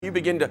You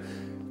begin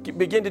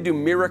to do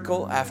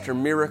miracle after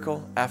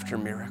miracle after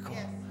miracle.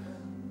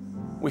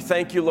 We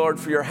thank you, Lord,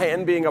 for your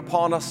hand being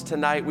upon us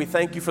tonight. We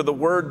thank you for the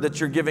word that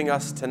you're giving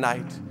us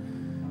tonight.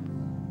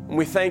 And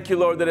we thank you,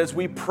 Lord, that as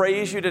we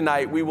praise you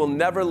tonight, we will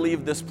never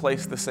leave this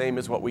place the same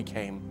as what we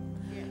came.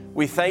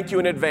 We thank you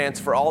in advance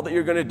for all that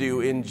you're going to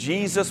do in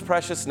Jesus'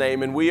 precious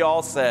name. And we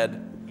all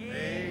said,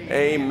 amen,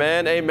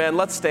 amen. Amen.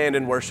 Let's stand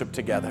and worship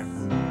together.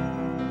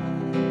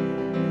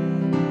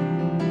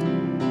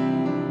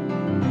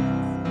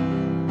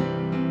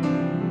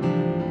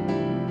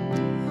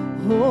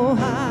 Oh,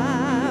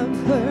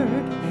 I've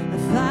heard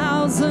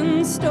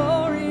 1,000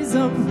 stories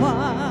of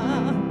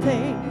what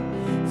they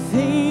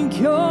think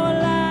you're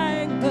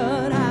like,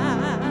 but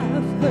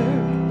I've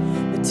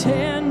heard the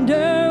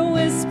tender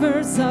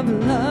whispers of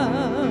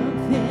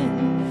love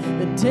in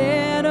the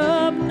dead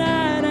of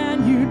night,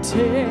 and you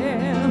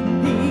tell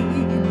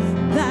me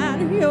that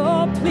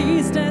you're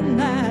pleased and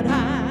that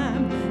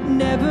I'm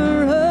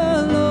never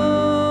alone.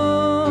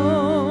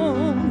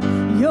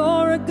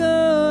 You're a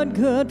good,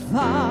 good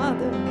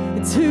Father.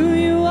 It's who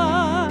you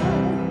are,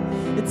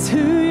 it's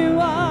who you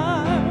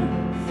are,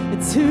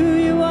 it's who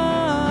you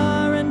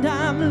are, and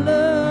I'm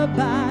loved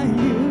by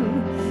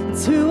you.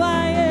 It's who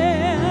I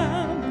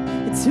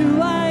am, it's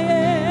who I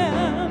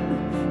am,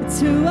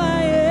 it's who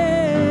I am.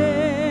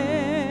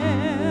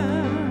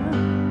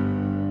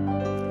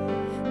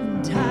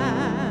 And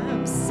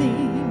I've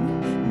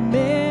seen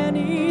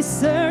many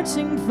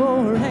searching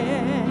for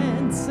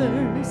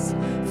answers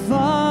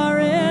far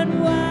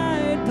and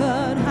wide,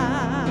 but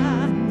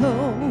I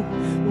know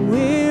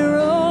we're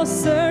all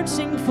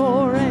searching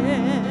for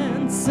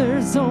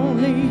answers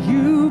only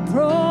you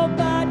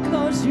provide,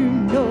 'cause you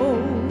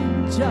know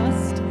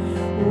just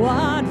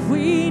what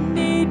we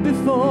need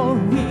before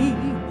we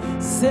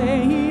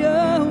say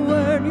a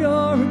word.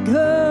 You're a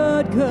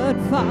good, good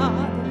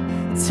Father.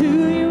 It's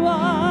who you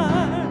are,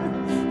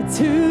 it's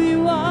who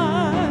you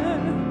are,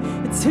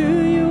 it's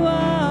who you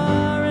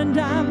are, and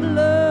I'm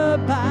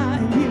loved by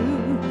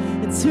you.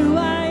 It's who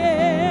I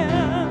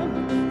am,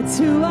 it's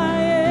who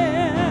I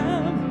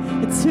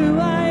am, it's who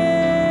I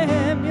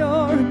am.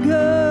 You're a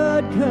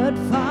good, good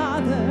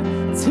Father.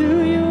 It's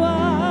who you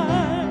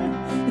are,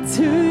 it's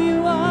who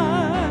you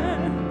are,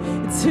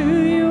 it's who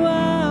you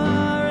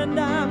are, and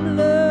I'm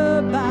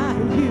loved by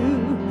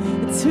you.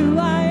 It's who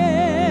I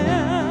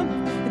am,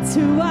 it's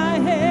who I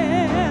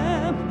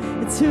am,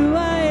 it's who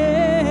I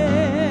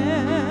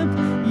am.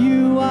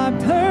 You are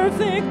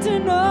perfect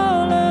in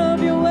all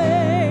of your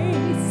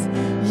ways.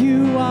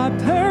 You are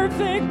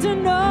perfect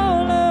in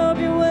all of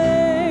your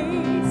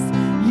ways.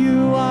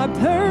 You are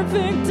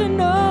perfect in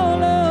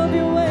all of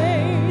your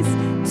ways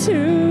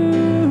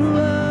to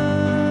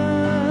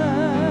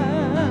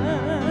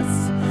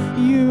us.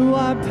 You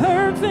are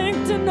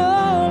perfect in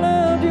all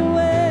of your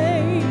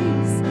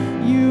ways.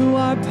 You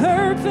are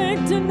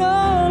perfect in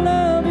all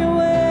of your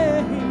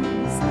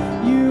ways.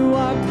 You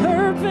are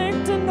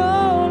perfect in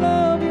all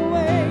of your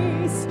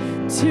ways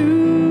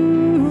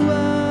to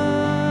us.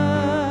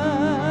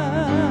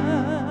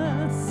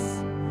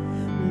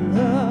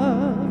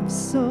 Love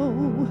so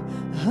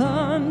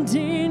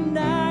undeniable,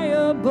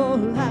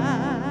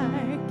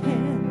 I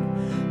can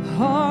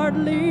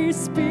hardly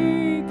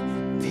speak.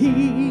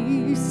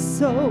 Peace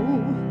so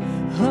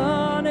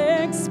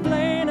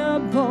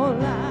unexplainable,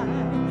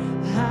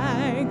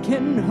 I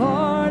can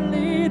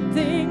hardly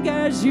think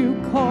as you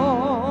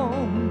call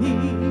me.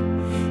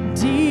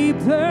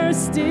 Deeper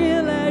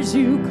still as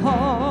you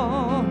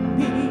call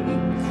me.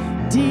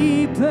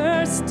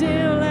 Deeper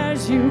still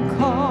as you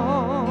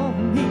call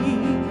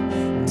me.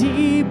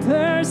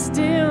 Deeper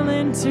still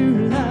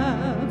into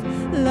love,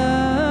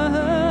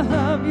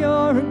 love.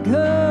 You're a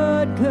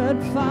good,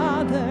 good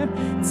Father.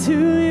 It's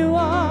who you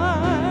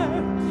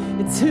are,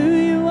 it's who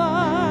you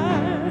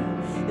are,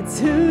 it's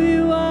who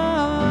you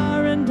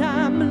are, and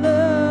I'm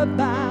loved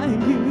by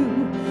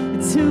you.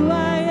 It's who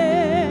I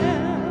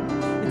am,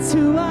 it's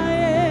who I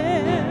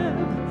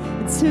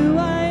am, it's who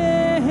I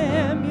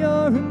am.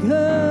 You're a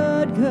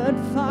good, good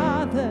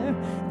Father.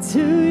 It's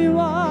who you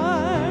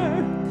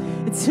are,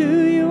 it's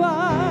who you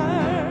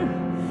are,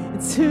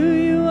 it's who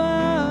you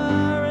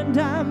are, and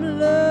I'm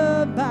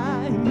loved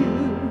by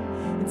you.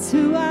 It's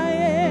who I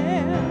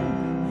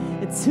am,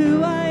 it's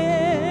who I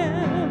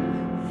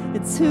am,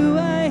 it's who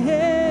I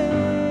am.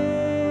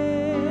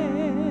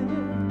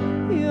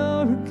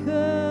 You're a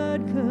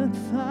good, good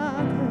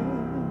Father.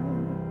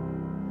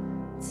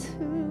 It's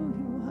who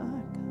you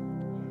are, God.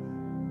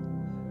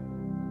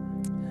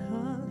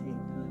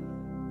 Hallelujah.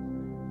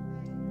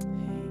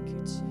 Thank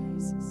you,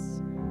 Jesus.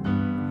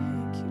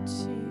 Thank you,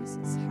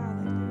 Jesus.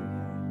 Hallelujah.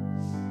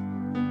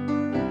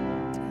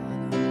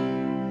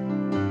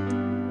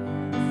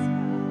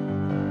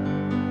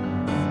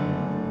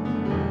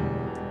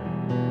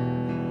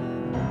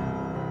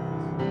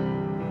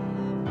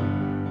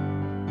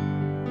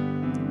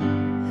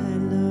 I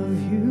love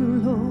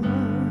you, Lord.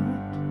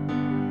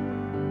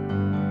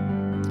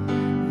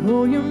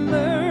 Oh, your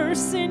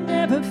mercy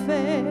never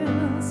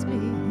fails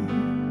me.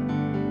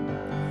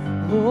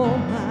 All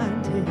my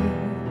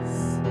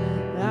days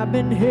I I've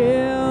been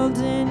held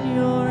in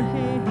your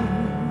hands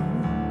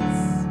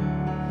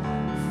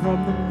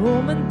from the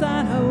moment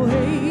that I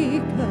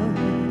wake up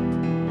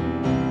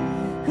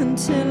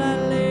until I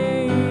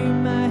lay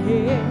my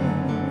head.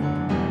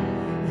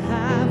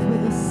 I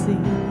will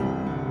sing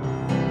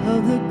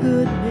of the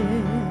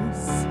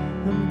goodness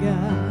of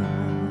God.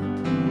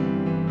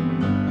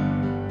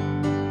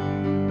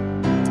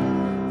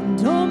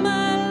 And all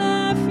my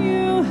life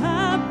you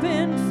have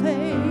been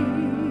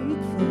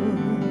faithful.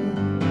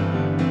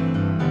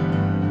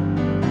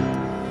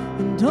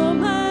 And all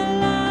my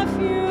life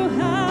you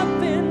have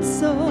been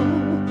so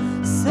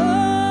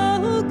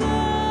good.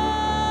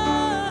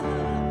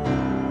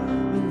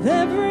 With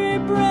every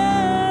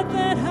breath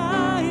that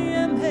I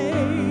am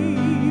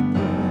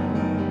able,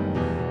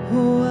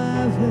 oh,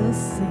 I will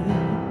sing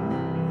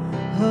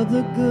of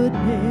the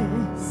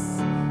goodness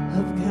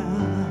of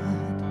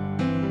God.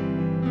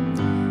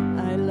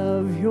 I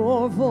love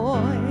your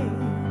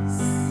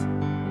voice.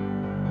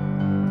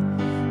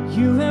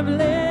 You have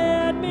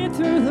led me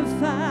through the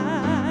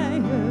fire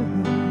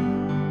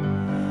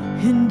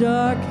in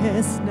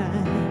darkest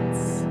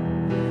nights.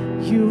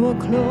 You were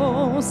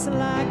close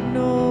like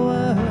no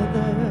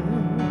other.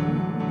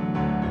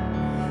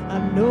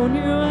 I've known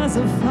you as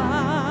a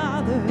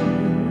father.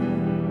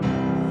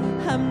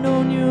 I've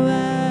known you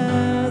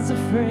as a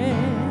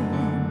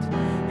friend,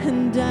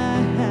 and I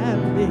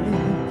have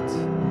lived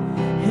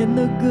in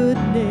the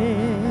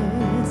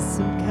goodness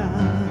of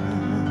God.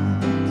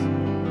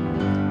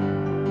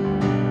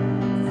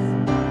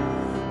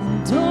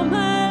 And all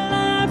my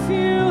life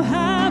you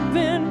have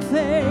been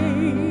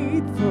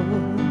faithful.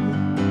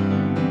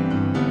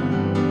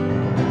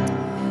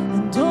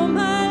 And all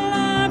my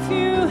life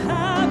you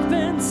have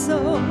been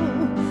so good.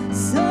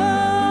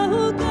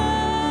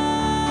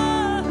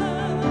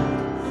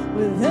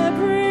 With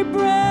every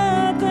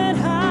breath that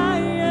I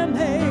am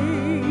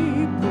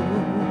able,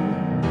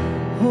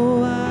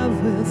 oh, I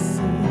will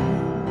sing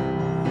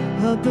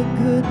of the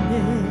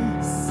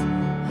goodness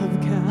of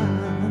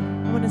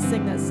God. I want to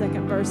sing that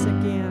second verse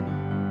again.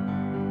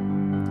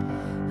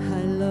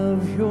 I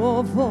love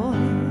your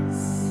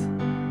voice.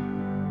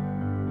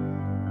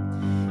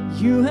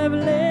 You have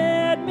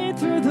led me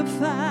through the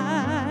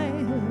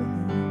fires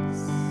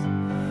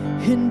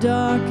in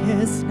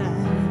darkest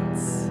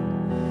nights.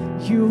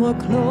 You are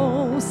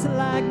close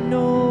like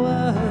no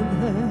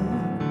other.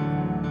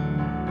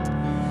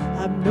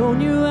 I've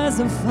known you as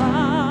a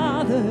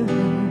father.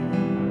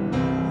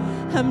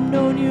 I've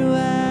known you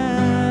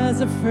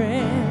as a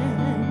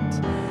friend,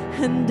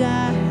 and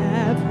I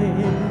have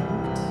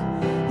lived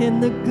in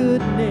the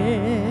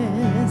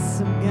goodness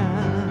of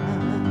God.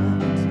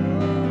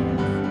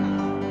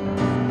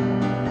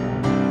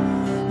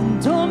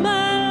 And all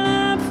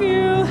my life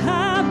you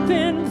have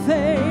been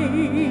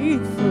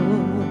faithful.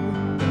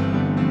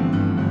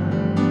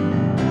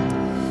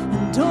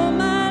 And all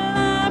my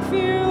life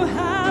you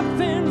have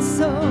been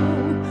so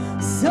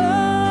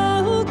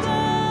good.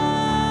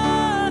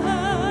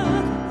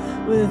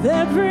 With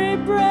every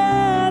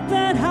breath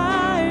that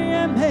I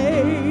am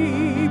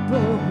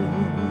able,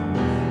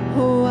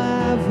 oh,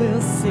 I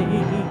will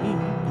sing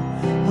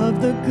of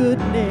the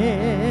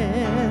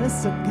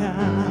goodness of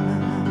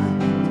God.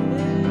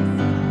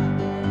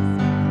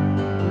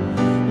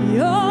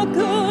 Your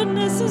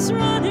goodness is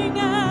running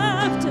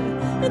after,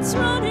 it's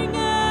running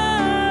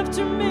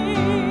after me.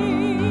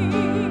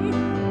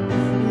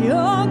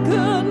 Your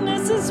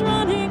goodness is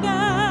running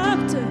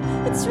after,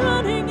 it's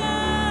running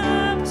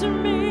after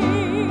me.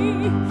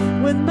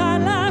 With my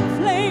life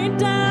laid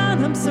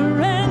down, I'm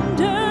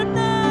surrendered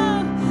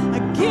now. I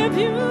give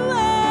you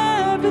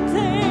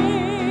everything.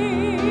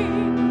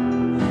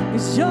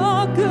 'Cause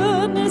your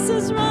goodness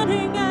is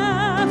running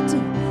after,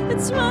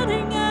 it's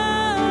running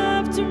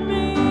after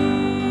me.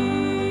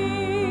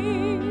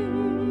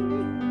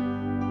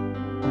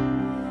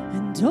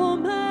 And all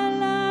my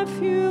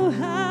life you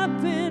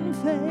have been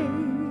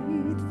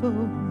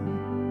faithful.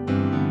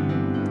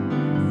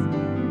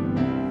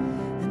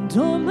 And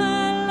all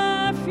my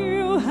life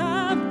you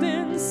have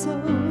been so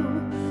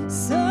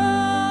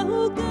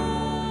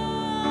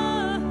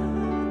good.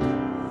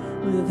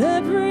 With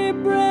every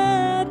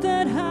breath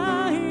that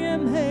I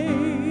am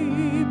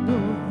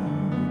able,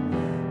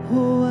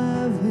 oh,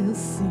 I will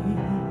sing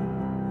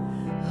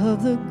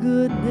of the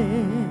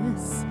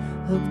goodness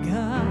of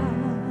God.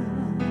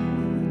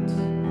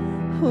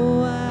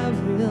 Oh, I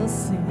will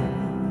sing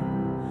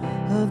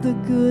of the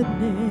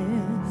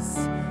goodness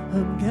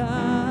of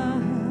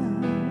God.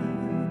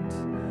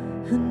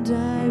 And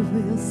I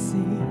will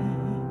sing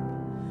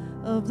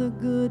of the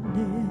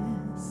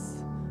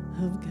goodness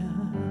of God.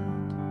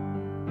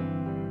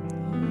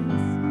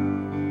 Yes.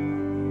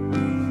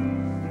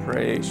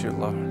 Praise you,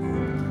 Lord.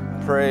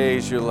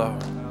 Praise you,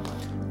 Lord.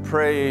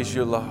 Praise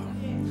you, Lord.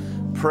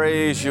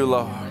 Praise you,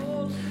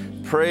 Lord.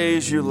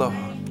 Praise you, Lord.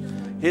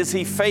 Is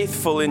He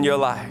faithful in your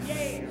life?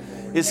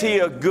 Is He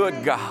a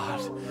good God?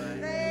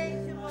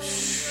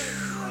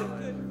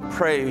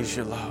 Praise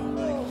you,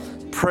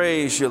 Lord.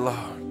 Praise you,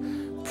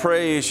 Lord.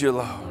 Praise you,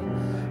 Lord.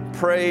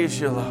 Praise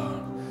you,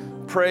 Lord.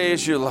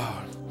 Praise you, Lord.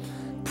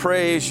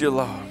 Praise you,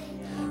 Lord.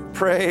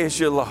 Praise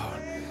you, Lord.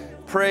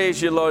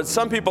 Praise you, Lord.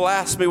 Some people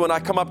ask me when I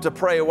come up to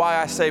pray why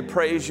I say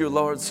praise you,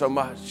 Lord, so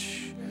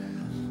much.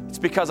 It's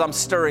because I'm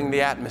stirring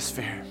the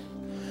atmosphere.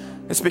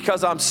 It's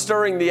because I'm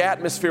stirring the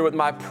atmosphere with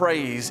my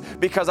praise,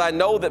 because I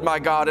know that my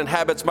God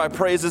inhabits my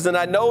praises, and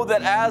I know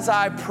that as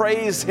I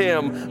praise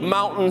Him,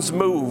 mountains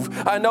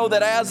move. I know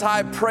that as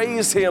I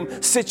praise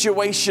Him,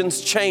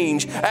 situations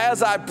change.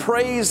 As I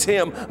praise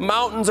Him,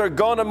 mountains are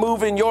going to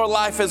move in your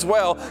life as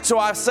well. So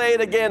I say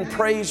it again,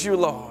 praise you,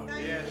 Lord,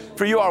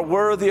 for you are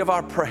worthy of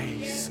our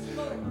praise.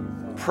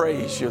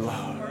 Praise you,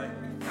 Lord.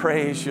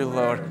 Praise you,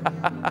 Lord.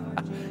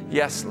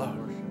 Yes,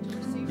 Lord.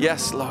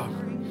 Yes, Lord.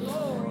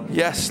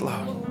 Yes,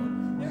 Lord.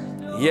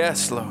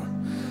 Yes, Lord.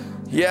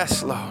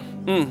 Yes, Lord.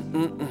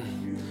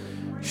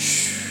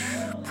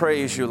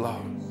 Praise you,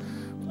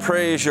 Lord.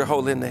 Praise your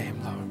holy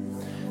name,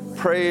 Lord.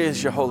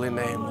 Praise your holy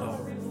name,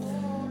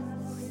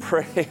 Lord.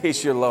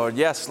 Praise you, Lord.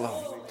 Yes,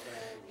 Lord.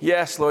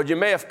 Yes, Lord. You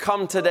may have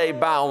come today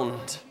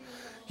bound.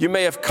 You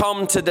may have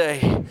come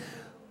today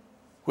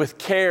with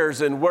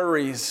cares and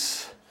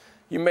worries.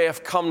 You may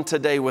have come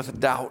today with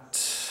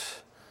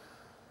doubt.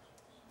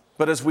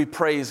 But as we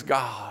praise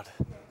God,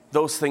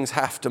 those things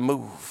have to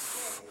move.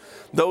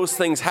 Those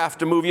things have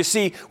to move. You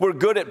see, we're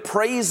good at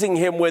praising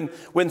Him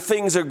when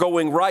things are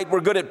going right. We're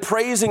good at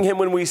praising Him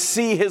when we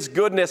see His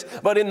goodness.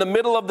 But in the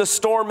middle of the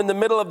storm, in the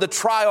middle of the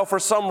trial, for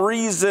some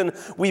reason,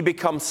 we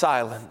become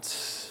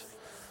silent.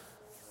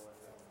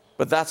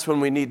 But that's when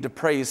we need to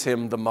praise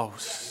Him the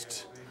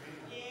most.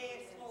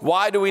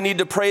 Why do we need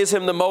to praise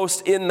Him the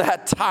most in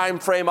that time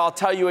frame? I'll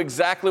tell you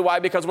exactly why.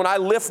 Because when I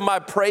lift my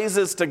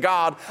praises to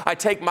God, I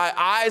take my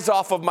eyes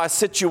off of my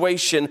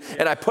situation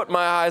and I put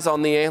my eyes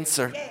on the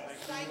answer.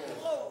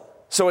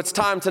 So it's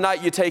time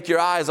tonight you take your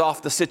eyes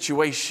off the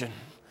situation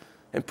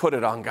and put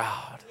it on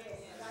God.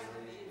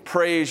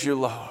 Praise you,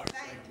 Lord.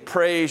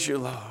 Praise you,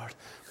 Lord.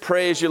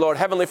 Praise you, Lord.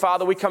 Heavenly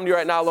Father, we come to you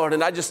right now, Lord,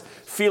 and I just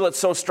feel it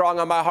so strong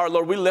on my heart,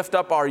 Lord. We lift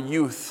up our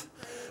youth.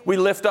 We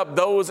lift up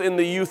those in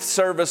the youth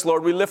service,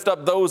 Lord. We lift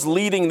up those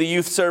leading the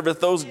youth service,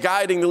 those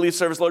guiding the youth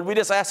service, Lord. We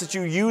just ask that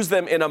you use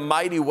them in a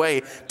mighty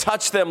way.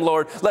 Touch them,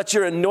 Lord. Let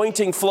your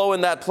anointing flow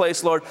in that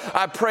place, Lord.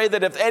 I pray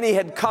that if any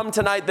had come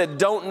tonight that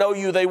don't know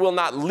you, they will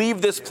not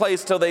leave this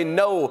place till they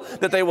know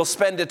that they will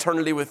spend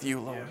eternity with you,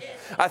 Lord.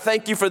 I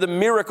thank you for the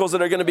miracles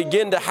that are going to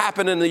begin to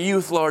happen in the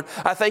youth, Lord.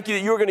 I thank you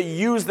that you're going to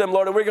use them,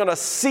 Lord, and we're going to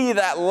see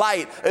that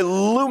light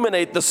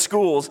illuminate the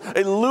schools,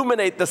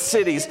 illuminate the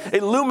cities,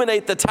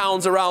 illuminate the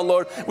towns around,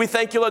 Lord. We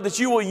thank you, Lord, that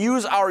you will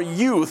use our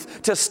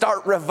youth to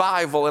start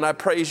revival, and I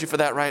praise you for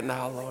that right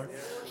now, Lord.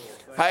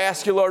 I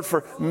ask you, Lord,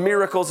 for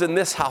miracles in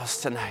this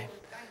house tonight.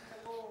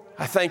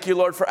 I thank you,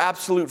 Lord, for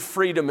absolute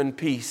freedom and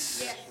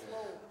peace.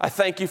 I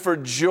thank you for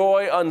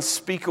joy,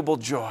 unspeakable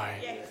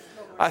joy.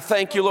 I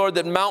thank you, Lord,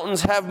 that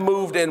mountains have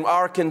moved and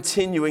are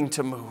continuing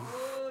to move.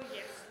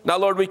 Now,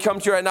 Lord, we come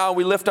to you right now and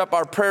we lift up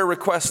our prayer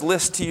request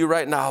list to you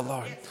right now,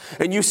 Lord.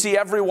 And you see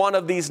every one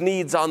of these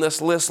needs on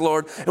this list,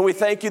 Lord. And we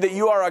thank you that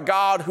you are a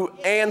God who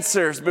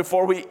answers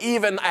before we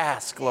even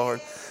ask,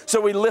 Lord. So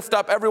we lift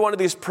up every one of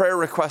these prayer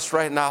requests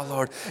right now,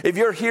 Lord. If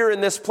you're here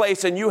in this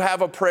place and you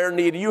have a prayer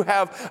need, you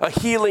have a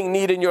healing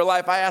need in your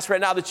life, I ask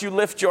right now that you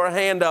lift your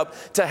hand up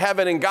to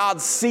heaven, and God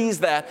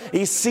sees that.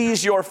 He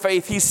sees your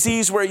faith. He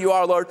sees where you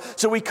are, Lord.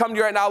 So we come to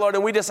you right now, Lord,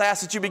 and we just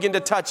ask that you begin to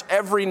touch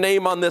every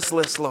name on this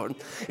list, Lord.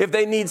 If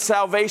they need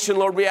salvation,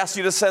 Lord, we ask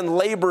you to send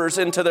laborers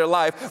into their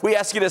life. We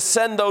ask you to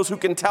send those who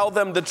can tell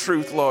them the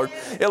truth, Lord.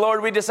 And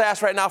Lord, we just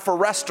ask right now for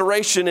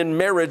restoration in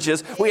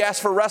marriages. We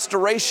ask for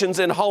restorations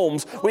in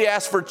homes. We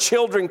ask for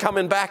children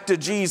coming back to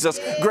Jesus,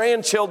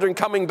 grandchildren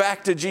coming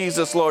back to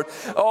Jesus, Lord.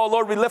 Oh,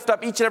 Lord, we lift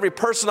up each and every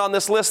person on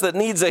this list that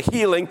needs a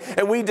healing,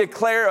 and we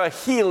declare a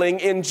healing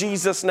in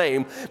Jesus'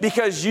 name,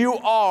 because you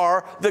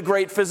are the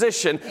great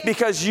physician,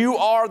 because you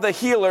are the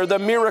healer, the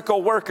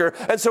miracle worker.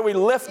 And so we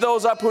lift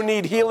those up who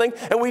need healing,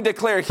 and we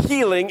declare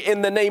healing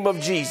in the name of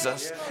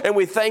Jesus. And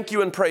we thank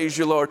you and praise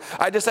you, Lord.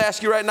 I just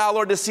ask you right now,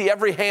 Lord, to see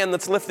every hand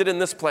that's lifted in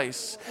this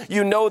place.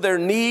 You know their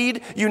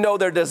need, you know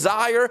their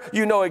desire,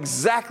 you know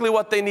exactly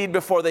what they need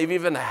before they've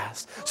even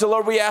asked. So,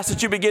 Lord, we ask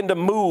that you begin to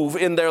move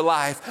in their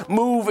life,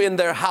 move in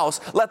their house.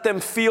 Let them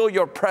feel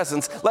your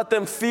presence. Let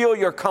them feel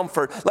your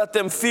comfort. Let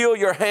them feel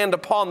your hand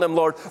upon them,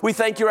 Lord. We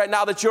thank you right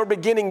now that you're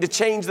beginning to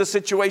change the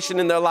situation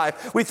in their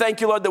life. We thank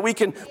you, Lord, that we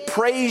can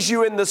praise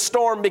you in the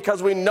storm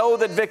because we know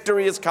that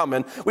victory is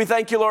coming. We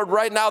thank you, Lord,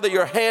 right now that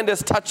your hand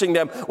is touching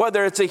them,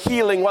 whether it's a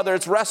healing, whether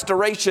it's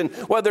restoration,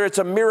 whether it's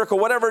a miracle,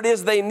 whatever it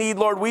is they need,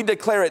 Lord, we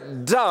declare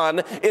it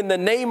done in the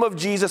name of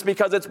Jesus,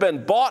 because it's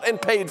been bought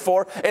and paid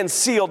for and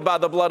sealed by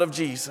the blood of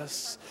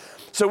Jesus.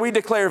 So we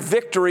declare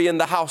victory in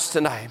the house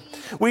tonight.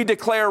 We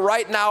declare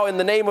right now in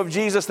the name of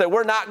Jesus that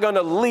we're not going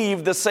to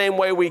leave the same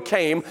way we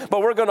came,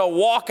 but we're going to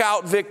walk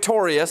out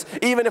victorious.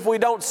 Even if we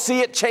don't see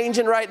it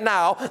changing right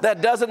now,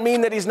 that doesn't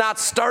mean that he's not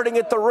starting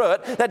at the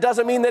root. That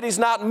doesn't mean that he's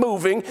not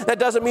moving. That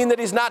doesn't mean that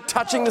he's not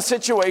touching the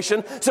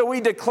situation. So we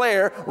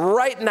declare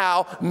right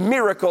now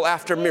miracle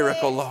after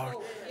miracle, Lord.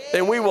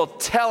 And we will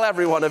tell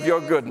everyone of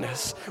your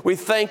goodness. We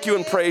thank you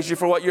and praise you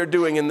for what you're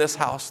doing in this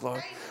house,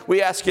 Lord.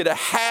 We ask you to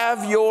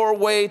have your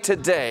way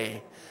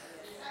today.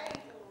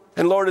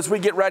 And Lord, as we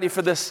get ready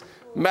for this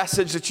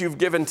message that you've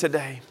given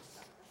today,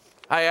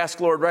 I ask,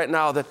 Lord, right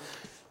now that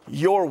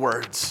your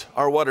words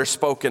are what are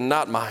spoken,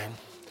 not mine.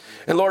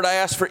 And Lord, I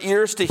ask for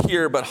ears to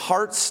hear, but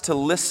hearts to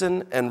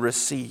listen and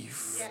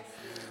receive.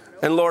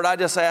 And Lord, I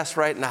just ask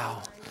right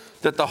now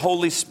that the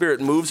Holy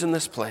Spirit moves in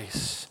this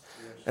place.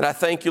 And I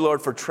thank you,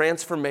 Lord, for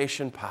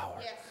transformation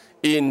power.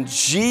 In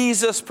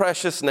Jesus'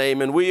 precious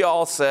name. And we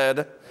all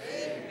said,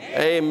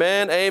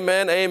 amen,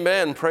 amen,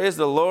 amen. Praise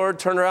the Lord.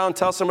 Turn around and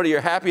tell somebody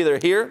you're happy they're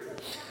here.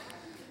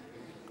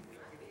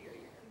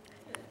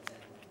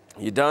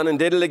 You done and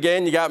did it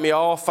again. You got me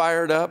all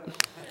fired up.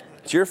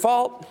 It's your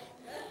fault.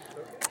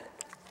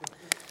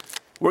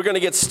 We're going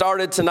to get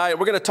started tonight.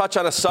 We're going to touch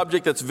on a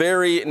subject that's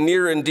very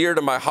near and dear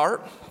to my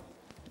heart.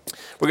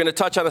 We're going to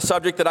touch on a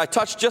subject that I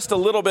touched just a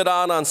little bit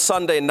on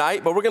Sunday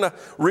night, but we're going to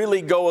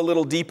really go a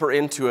little deeper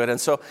into it. And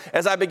so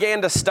as I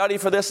began to study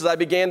for this, as I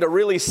began to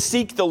really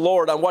seek the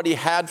Lord on what he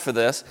had for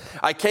this,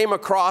 I came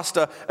across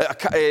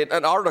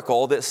an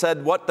article that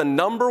said what the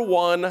number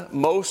one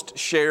most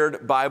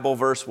shared Bible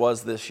verse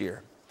was this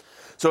year.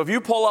 So if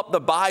you pull up the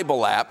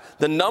Bible app,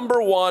 the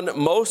number one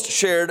most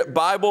shared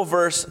Bible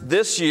verse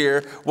this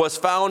year was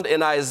found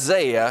in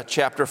Isaiah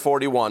chapter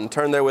 41.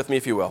 Turn there with me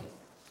if you will.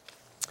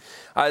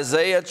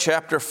 Isaiah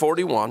chapter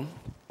 41.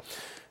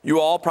 You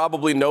all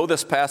probably know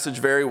this passage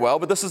very well,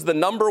 but this is the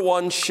number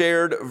one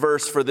shared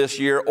verse for this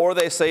year, or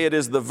they say it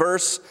is the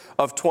verse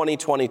of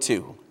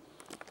 2022.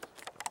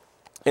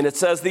 And it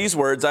says these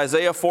words,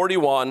 Isaiah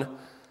 41,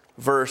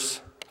 verse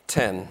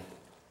 10.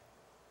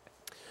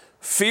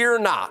 Fear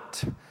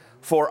not,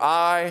 for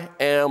I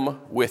am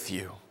with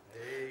you.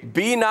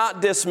 Be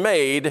not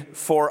dismayed,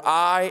 for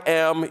I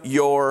am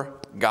your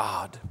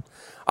God.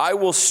 I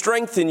will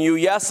strengthen you.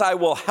 Yes, I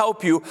will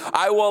help you.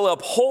 I will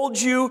uphold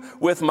you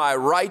with my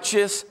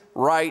righteous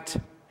right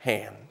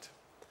hand.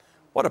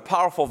 What a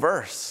powerful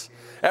verse.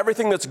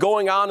 Everything that's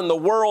going on in the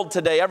world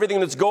today, everything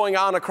that's going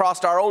on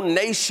across our own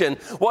nation,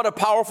 what a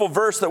powerful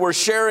verse that we're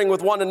sharing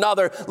with one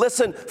another.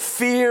 Listen,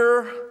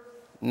 fear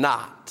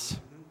not.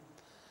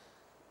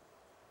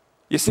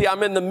 You see,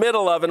 I'm in the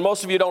middle of, and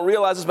most of you don't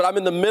realize this, but I'm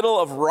in the middle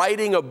of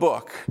writing a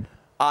book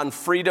on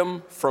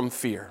freedom from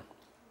fear.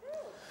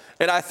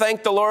 And I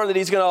thank the Lord that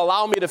he's going to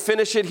allow me to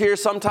finish it here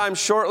sometime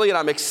shortly, and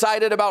I'm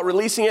excited about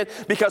releasing it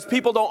because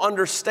people don't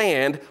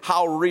understand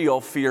how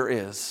real fear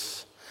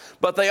is.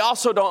 But they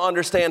also don't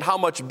understand how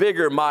much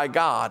bigger my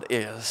God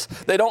is.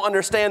 They don't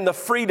understand the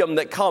freedom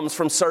that comes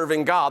from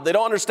serving God. They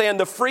don't understand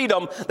the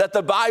freedom that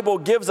the Bible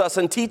gives us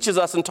and teaches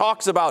us and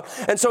talks about.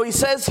 And so he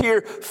says here,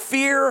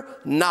 fear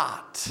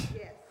not.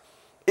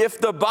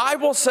 If the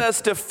Bible says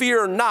to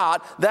fear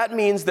not, that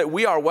means that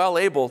we are well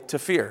able to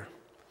fear.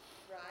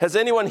 Has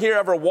anyone here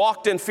ever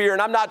walked in fear?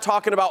 And I'm not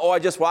talking about, I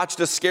just watched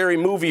a scary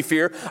movie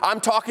fear.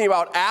 I'm talking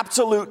about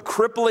absolute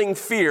crippling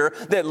fear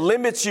that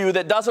limits you,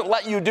 that doesn't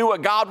let you do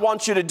what God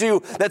wants you to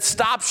do, that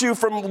stops you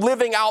from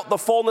living out the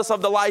fullness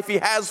of the life he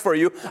has for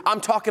you.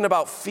 I'm talking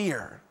about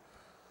fear.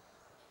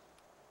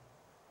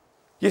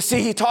 You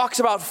see, he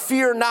talks about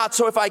fear not.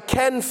 So if I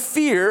can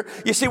fear,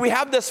 you see, we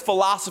have this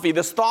philosophy,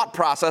 this thought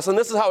process, and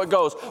this is how it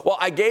goes. Well,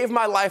 I gave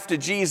my life to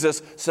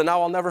Jesus, so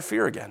now I'll never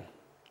fear again.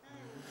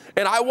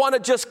 And I want to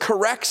just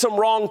correct some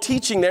wrong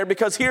teaching there,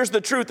 because here's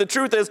the truth. The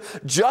truth is,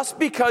 just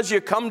because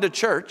you come to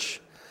church,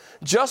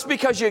 just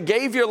because you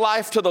gave your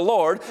life to the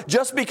Lord,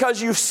 just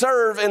because you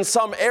serve in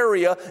some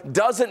area,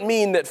 doesn't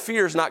mean that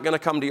fear is not going to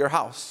come to your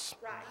house.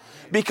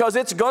 Because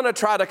it's going to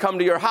try to come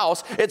to your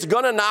house. It's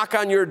going to knock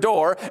on your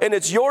door, and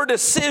it's your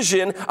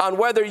decision on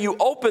whether you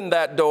open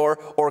that door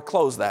or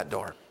close that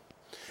door.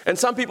 And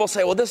some people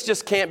say, well, this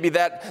just can't be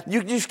that.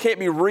 You just can't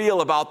be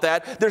real about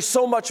that. There's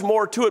so much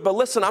more to it. But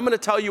listen, I'm going to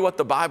tell you what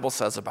the Bible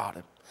says about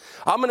it.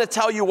 I'm going to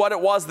tell you what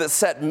it was that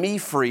set me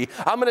free.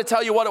 I'm going to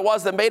tell you what it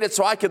was that made it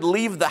so I could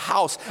leave the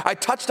house. I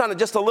touched on it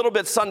just a little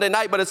bit Sunday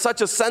night, but it's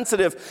such a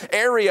sensitive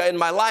area in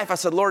my life. I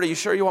said, Lord, are you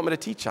sure you want me to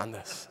teach on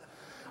this?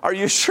 Are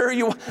you sure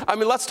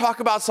let's talk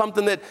about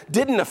something that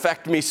didn't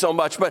affect me so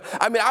much. But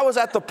I was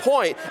at the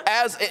point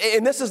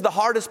and this is the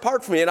hardest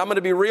part for me, and I'm going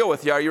to be real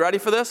with you. Are you ready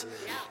for this?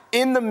 Yeah.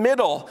 In the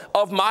middle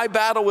of my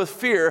battle with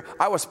fear,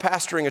 I was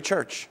pastoring a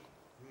church.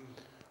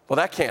 Well,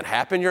 that can't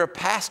happen. You're a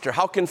pastor.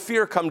 How can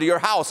fear come to your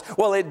house?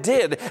 Well, it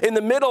did. In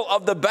the middle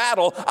of the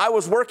battle, I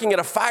was working at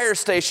a fire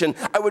station.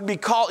 I would be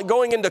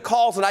going into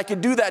calls, and I could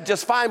do that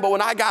just fine. But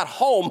when I got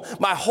home,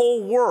 my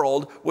whole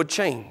world would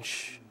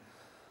change.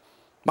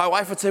 My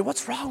wife would say,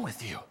 what's wrong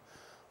with you?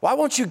 Why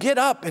won't you get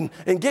up and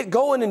get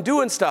going and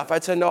doing stuff?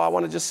 I'd say, no, I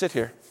want to just sit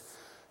here.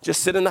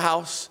 Just sit in the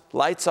house,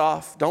 lights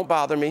off, don't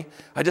bother me.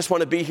 I just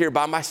want to be here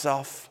by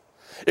myself.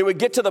 It would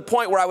get to the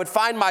point where I would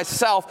find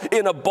myself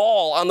in a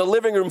ball on the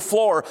living room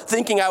floor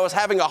thinking I was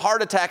having a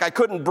heart attack. I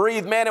couldn't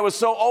breathe. Man, it was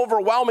so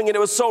overwhelming and it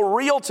was so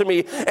real to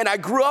me. And I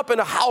grew up in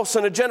a house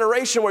in a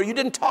generation where you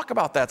didn't talk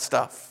about that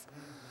stuff.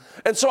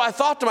 And so I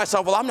thought to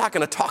myself, well, I'm not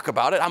going to talk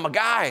about it. I'm a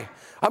guy.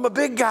 I'm a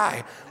big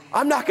guy.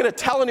 I'm not going to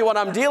tell anyone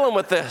I'm dealing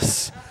with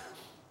this.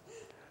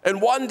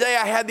 And one day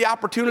I had the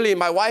opportunity, and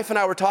my wife and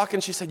I were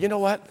talking. She said, you know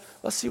what?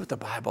 Let's see what the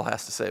Bible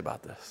has to say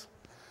about this.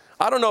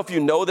 I don't know if you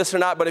know this or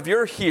not, but if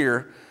you're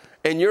here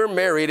and you're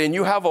married and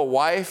you have a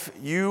wife,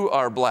 you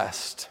are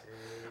blessed.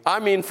 I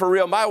mean, for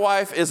real, my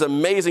wife is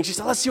amazing. She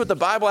said, let's see what the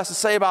Bible has to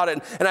say about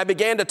it. And I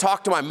began to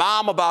talk to my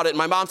mom about it. And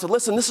my mom said,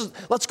 listen,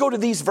 let's go to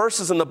these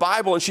verses in the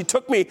Bible. And she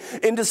took me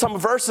into some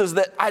verses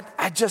that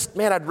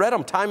I'd read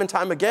them time and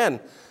time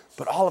again.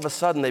 But all of a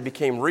sudden, they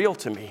became real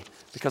to me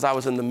because I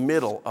was in the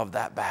middle of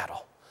that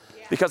battle.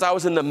 Because I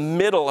was in the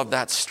middle of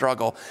that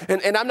struggle.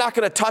 And I'm not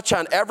going to touch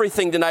on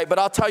everything tonight, but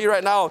I'll tell you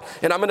right now,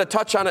 and I'm going to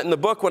touch on it in the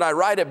book when I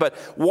write it, but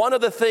one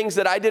of the things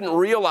that I didn't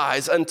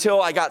realize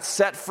until I got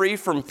set free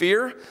from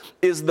fear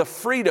is the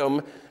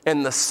freedom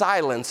and the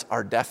silence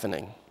are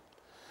deafening.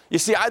 You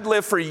see, I'd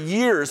lived for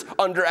years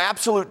under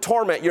absolute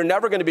torment. You're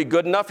never going to be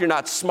good enough. You're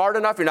not smart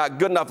enough. You're not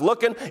good enough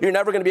looking. You're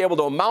never going to be able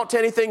to amount to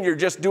anything. You're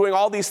just doing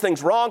all these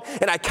things wrong.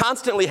 And I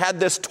constantly had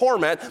this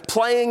torment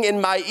playing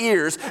in my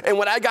ears. And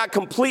when I got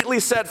completely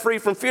set free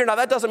from fear, now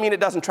that doesn't mean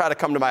it doesn't try to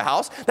come to my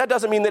house. That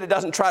doesn't mean that it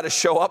doesn't try to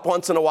show up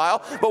once in a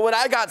while. But when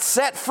I got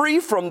set free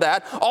from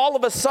that, all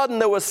of a sudden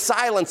there was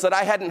silence that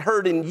I hadn't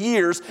heard in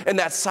years. And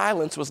that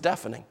silence was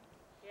deafening.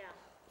 Yeah.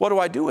 What do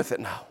I do with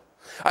it now?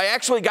 I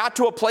actually got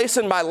to a place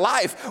in my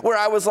life where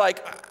I was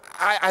like,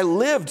 I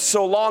lived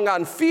so long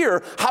on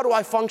fear, how do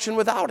I function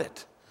without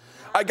it?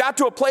 I got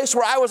to a place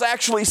where I was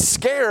actually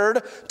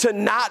scared to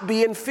not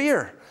be in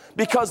fear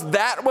because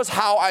that was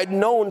how I'd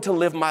known to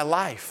live my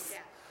life.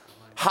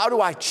 How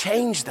do I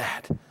change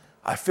that?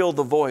 I fill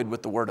the void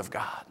with the Word of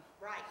God.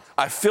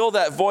 I fill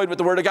that void with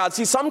the Word of God.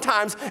 See,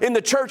 sometimes in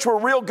the church, we're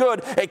real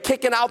good at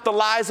kicking out the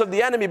lies of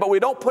the enemy, but we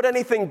don't put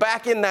anything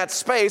back in that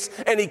space,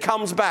 and he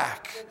comes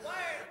back.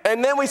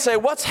 And then we say,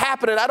 what's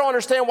happening? I don't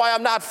understand why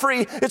I'm not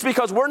free. It's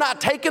because we're not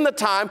taking the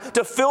time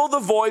to fill the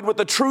void with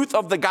the truth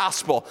of the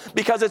gospel.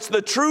 Because it's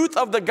the truth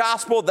of the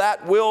gospel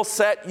that will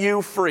set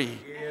you free.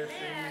 Yes,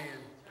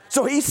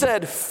 so he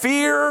said,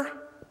 fear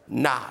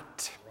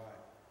not.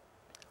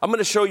 I'm going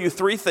to show you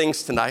 3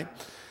 things tonight.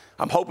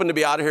 I'm hoping to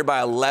be out of here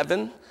by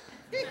 11.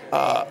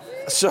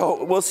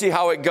 So we'll see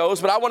how it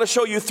goes. But I want to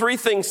show you 3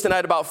 things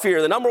tonight about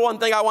fear. The number one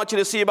thing I want you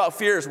to see about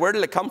fear is, where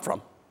did it come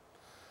from?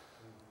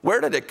 Where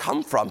did it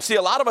come from? See,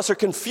 a lot of us are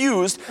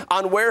confused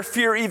on where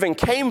fear even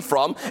came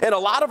from. And a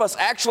lot of us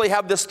actually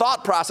have this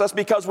thought process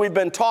because we've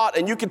been taught,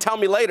 and you can tell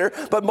me later,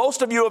 but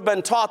most of you have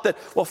been taught that,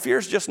 well, fear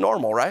is just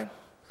normal, right?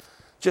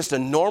 Just a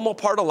normal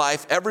part of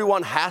life.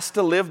 Everyone has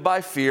to live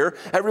by fear.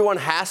 Everyone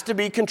has to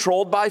be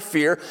controlled by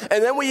fear.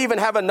 And then we even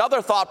have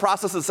another thought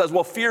process that says,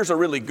 well, fear is a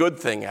really good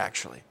thing,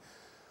 actually.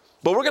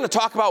 But we're going to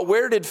talk about,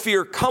 where did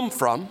fear come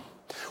from?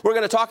 We're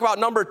going to talk about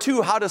number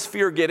 2, how does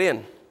fear get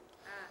in?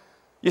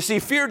 You see,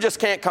 fear just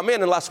can't come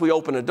in unless we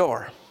open a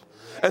door.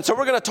 And so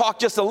we're going to talk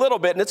just a little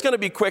bit, and it's going to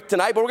be quick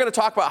tonight, but we're going to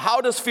talk about,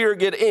 how does fear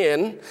get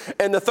in?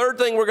 And the third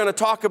thing we're going to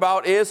talk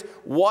about is,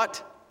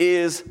 what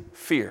is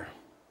fear?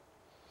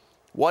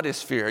 What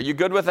is fear? Are you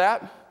good with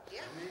that?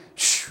 Yeah.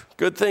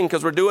 Good thing,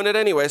 because we're doing it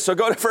anyway. So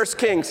go to 1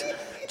 Kings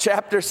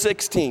chapter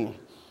 16.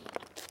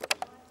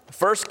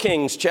 1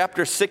 Kings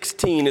chapter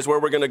 16 is where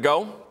we're going to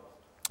go.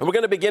 And we're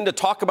going to begin to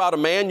talk about a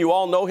man. You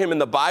all know him in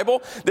the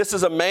Bible. This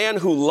is a man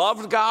who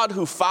loved God,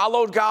 who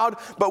followed God,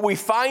 but we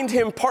find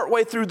him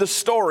partway through the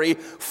story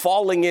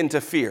falling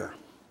into fear.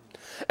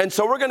 And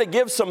so we're going to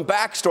give some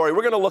backstory.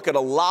 We're going to look at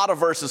a lot of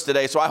verses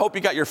today. So I hope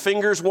you got your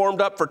fingers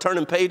warmed up for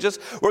turning pages.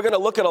 We're going to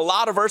look at a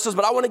lot of verses,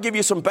 but I want to give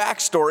you some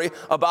backstory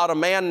about a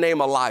man named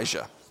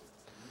Elijah.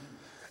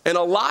 And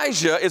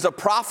Elijah is a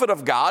prophet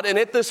of God, and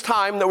at this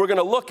time that we're going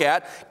to look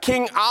at,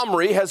 King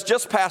Omri has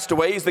just passed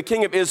away. He's the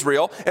king of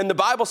Israel, and the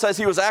Bible says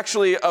he was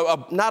actually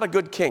not a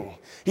good king.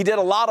 He did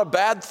a lot of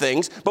bad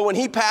things, but when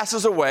he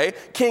passes away,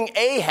 King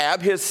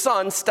Ahab, his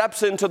son,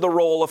 steps into the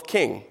role of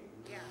king.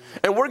 Yeah.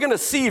 And we're going to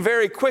see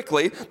very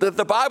quickly that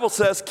the Bible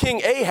says King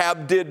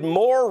Ahab did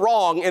more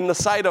wrong in the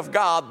sight of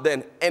God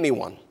than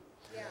anyone.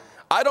 Yeah.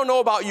 I don't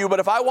know about you, but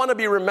if I want to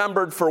be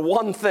remembered for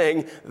one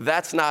thing,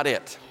 that's not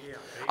it.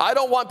 I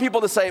don't want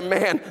people to say,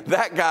 man,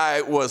 that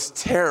guy was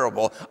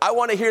terrible. I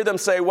want to hear them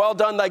say, well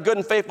done, thy good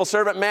and faithful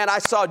servant. Man, I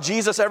saw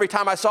Jesus every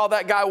time I saw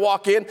that guy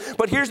walk in.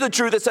 But here's the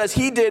truth. It says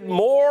he did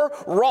more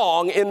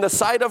wrong in the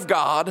sight of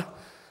God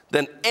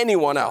than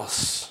anyone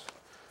else.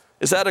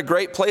 Is that a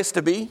great place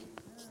to be?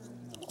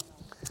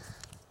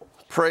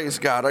 Praise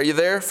God. Are you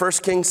there? 1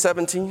 Kings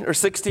 17 or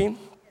 16?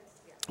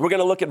 We're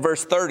going to look at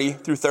verse 30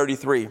 through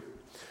 33.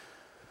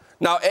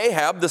 Now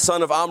Ahab, the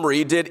son of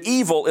Omri, did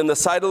evil in the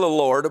sight of the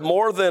Lord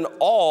more than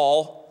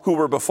all who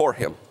were before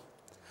him.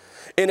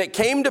 And it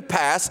came to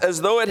pass,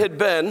 as though it had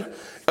been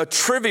a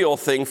trivial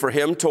thing for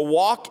him to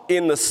walk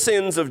in the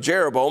sins of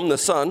Jeroboam, the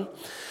son,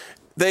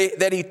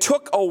 that he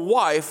took a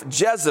wife,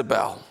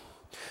 Jezebel.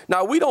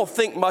 Now, we don't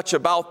think much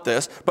about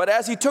this, but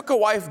as he took a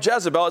wife,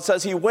 Jezebel, it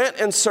says he went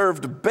and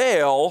served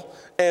Baal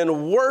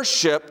and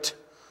worshiped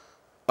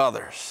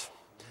others.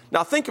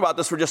 Now think about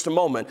this for just a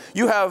moment.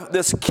 You have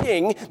this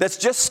king that's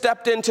just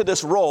stepped into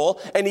this role,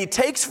 and he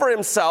takes for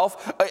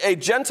himself a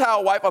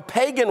Gentile wife, a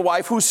pagan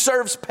wife who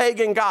serves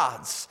pagan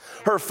gods.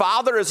 Her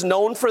father is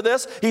known for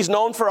this. He's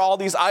known for all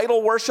these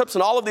idol worships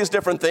and all of these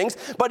different things,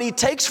 but he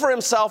takes for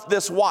himself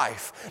this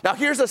wife. Now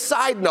here's a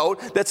side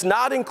note that's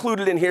not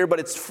included in here, but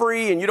it's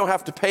free and you don't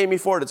have to pay me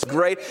for it. It's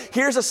great.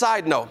 Here's a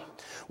side note.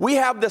 We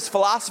have this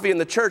philosophy in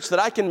the church that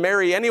I can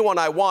marry anyone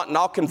I want and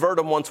I'll convert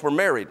them once we're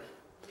married.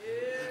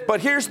 But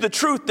here's the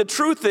truth. The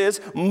truth is,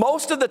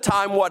 most of the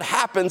time what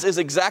happens is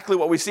exactly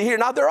what we see here.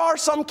 Now, there are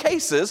some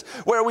cases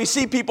where we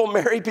see people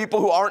marry people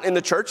who aren't in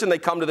the church and they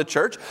come to the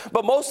church.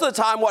 But most of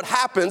the time what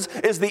happens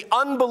is the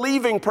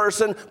unbelieving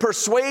person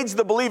persuades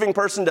the believing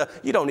person to,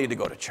 you don't need to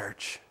go to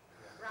church.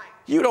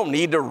 You don't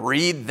need to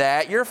read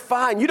that. You're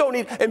fine. You don't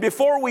need, and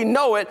before we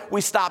know it,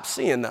 we stop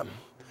seeing them.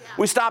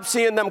 We stop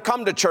seeing them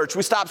come to church.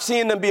 We stop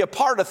seeing them be a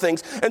part of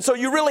things. And so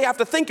you really have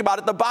to think about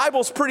it. The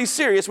Bible's pretty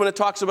serious when it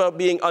talks about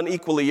being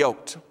unequally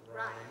yoked.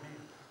 Right.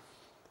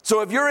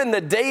 So if you're in the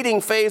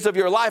dating phase of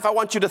your life, I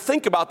want you to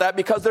think about that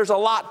because there's a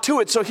lot to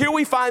it. So here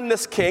we find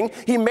this king.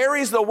 He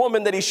marries the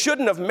woman that he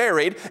shouldn't have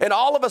married. And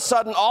all of a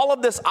sudden, all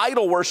of this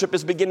idol worship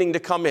is beginning to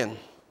come in.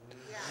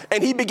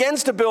 And he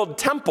begins to build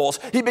temples.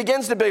 He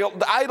begins to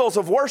build idols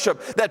of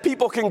worship that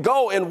people can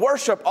go and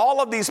worship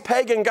all of these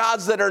pagan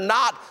gods that are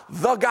not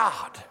the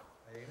God.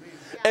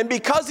 And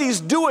because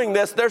he's doing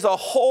this, there's a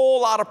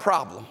whole lot of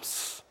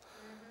problems.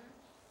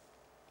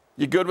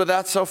 You good with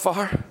that so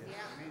far? Yeah.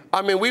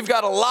 I mean, we've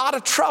got a lot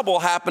of trouble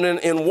happening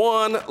in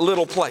one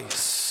little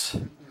place.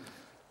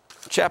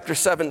 Chapter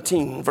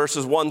 17,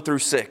 verses 1 through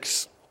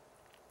 6.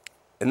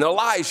 And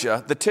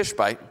Elijah, the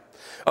Tishbite,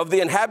 of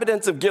the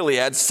inhabitants of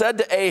Gilead, said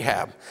to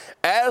Ahab,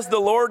 as the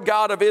Lord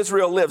God of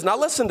Israel lives. Now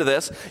listen to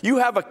this. You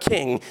have a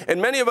king,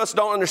 and many of us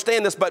don't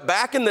understand this, but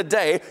back in the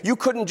day, you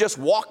couldn't just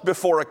walk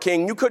before a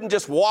king. You couldn't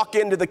just walk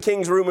into the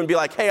king's room and be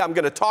like, hey, I'm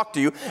going to talk to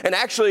you. And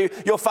actually,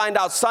 you'll find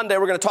out Sunday,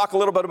 we're going to talk a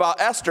little bit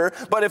about Esther,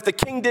 but if the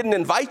king didn't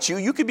invite you,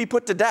 you could be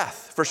put to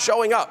death for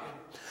showing up.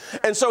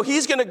 And so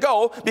he's going to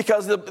go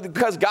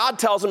because God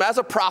tells him, as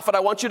a prophet, I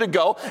want you to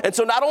go. And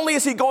so not only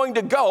is he going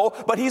to go,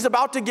 but he's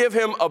about to give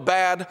him a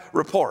bad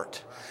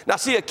report. Now,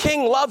 see, a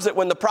king loves it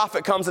when the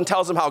prophet comes and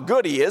tells him how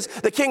good he is.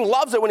 The king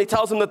loves it when he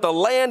tells him that the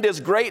land is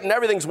great and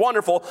everything's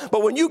wonderful.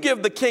 But when you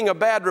give the king a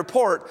bad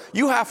report,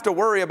 you have to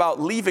worry about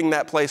leaving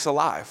that place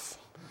alive.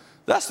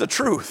 That's the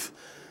truth.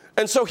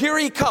 And so here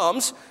he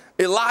comes,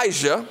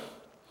 Elijah,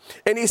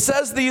 and he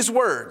says these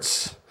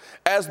words.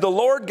 As the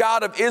Lord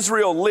God of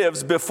Israel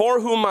lives, before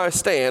whom I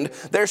stand,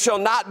 there shall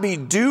not be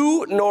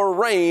dew nor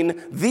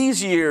rain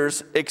these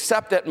years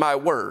except at my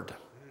word.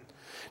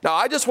 Now,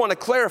 I just want to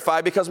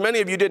clarify, because many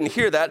of you didn't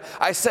hear that.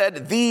 I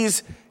said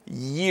these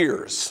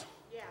years.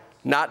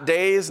 Not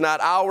days,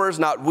 not hours,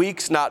 not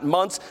weeks, not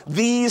months,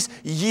 these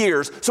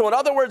years. So in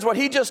other words, what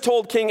he just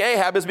told King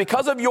Ahab is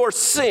because of your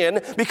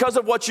sin, because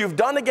of what you've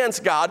done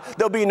against God,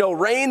 there'll be no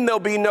rain, there'll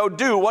be no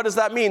dew. What does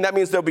that mean? That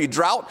means there'll be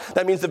drought.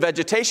 That means the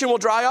vegetation will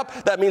dry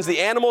up. That means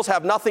the animals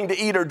have nothing to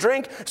eat or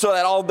drink, so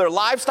that all of their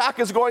livestock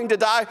is going to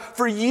die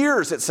for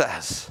years, it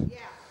says. Yeah.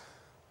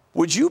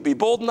 Would you be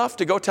bold enough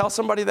to go tell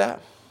somebody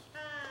that?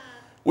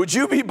 Would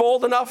you be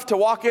bold enough to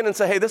walk in and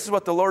say, hey, this is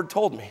what the Lord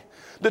told me?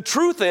 The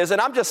truth is,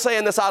 and I'm just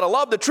saying this out of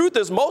love, the truth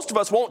is most of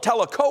us won't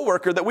tell a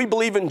coworker that we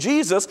believe in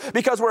Jesus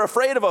because we're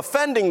afraid of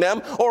offending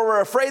them, or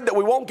we're afraid that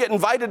we won't get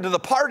invited to the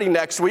party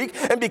next week.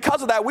 And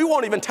because of that, we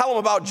won't even tell them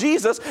about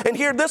Jesus. And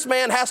here this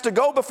man has to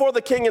go before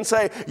the king and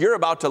say, you're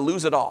about to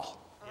lose it all.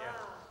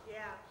 Yeah.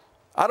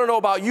 I don't know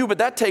about you, but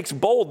that takes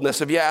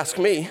boldness if you ask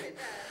me.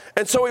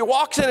 And so he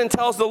walks in and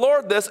tells the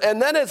Lord this,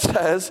 and then it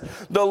says,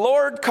 the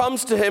Lord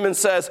comes to him and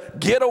says,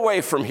 get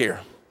away from here.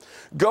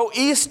 Go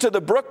east to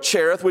the brook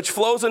Cherith, which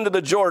flows into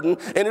the Jordan,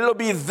 and it'll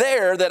be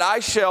there that I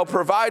shall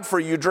provide for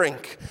you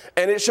drink.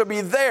 And it shall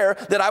be there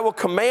that I will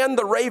command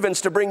the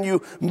ravens to bring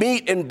you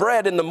meat and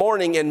bread in the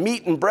morning and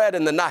meat and bread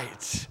in the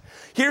night.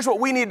 Here's what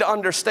we need to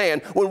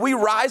understand. When we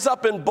rise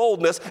up in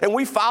boldness and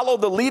we follow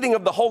the leading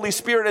of the Holy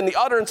Spirit and the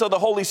utterance of the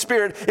Holy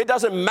Spirit, it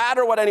doesn't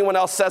matter what anyone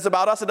else says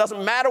about us. It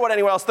doesn't matter what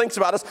anyone else thinks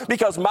about us,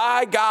 because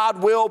my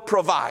God will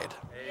provide.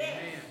 Amen.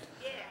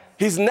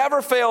 He's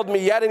never failed me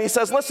yet. And he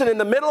says, listen, in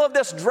the middle of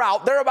this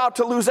drought, they're about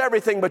to lose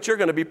everything, but you're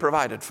going to be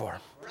provided for.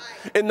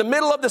 Right. In the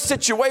middle of the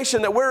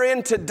situation that we're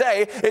in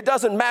today, it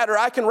doesn't matter.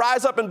 I can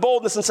rise up in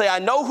boldness and say, I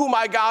know who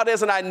my God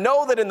is, and I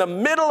know that in the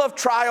middle of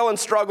trial and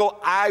struggle,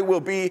 I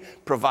will be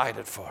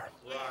provided for.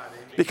 Right.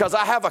 Because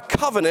I have a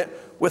covenant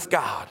with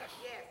God.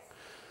 Yes.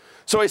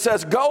 So he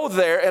says, go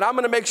there, and I'm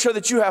going to make sure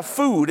that you have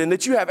food and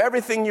that you have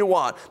everything you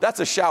want. That's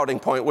a shouting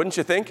point, wouldn't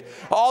you think?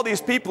 All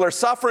these people are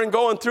suffering,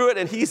 going through it,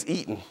 and he's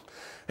eating.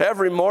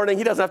 Every morning,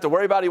 he doesn't have to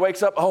worry about it. He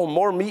wakes up, oh,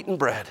 more meat and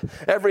bread.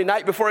 Every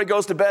night before he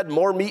goes to bed,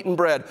 more meat and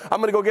bread. I'm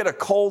going to go get a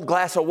cold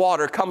glass of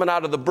water coming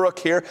out of the brook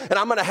here, and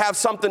I'm going to have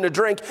something to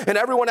drink. And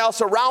everyone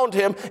else around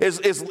him is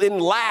in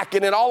lack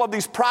and in all of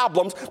these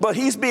problems, but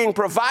he's being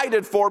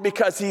provided for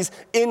because he's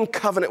in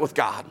covenant with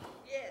God.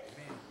 Yes.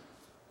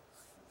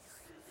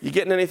 You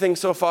getting anything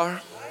so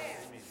far?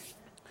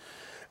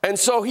 And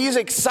so he's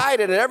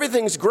excited and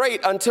everything's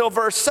great until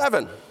verse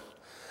 7.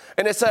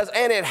 And it says,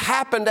 and it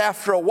happened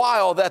after a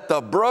while that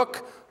the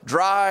brook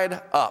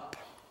dried up.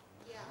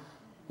 Yeah.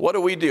 What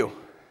do we do?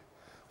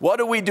 What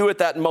do we do at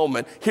that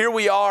moment? Here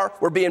we are,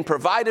 we're being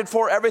provided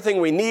for, everything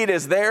we need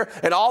is there,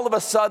 and all of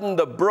a sudden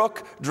the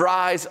brook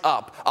dries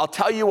up. I'll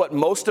tell you what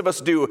most of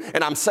us do,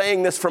 and I'm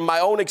saying this from my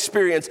own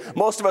experience.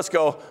 Most of us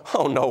go,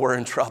 oh no, we're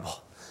in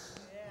trouble.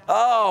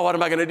 Oh, what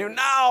am I going to do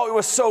now? It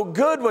was so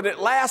good when it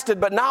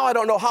lasted, but now I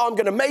don't know how I'm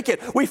going to make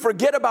it. We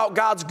forget about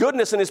God's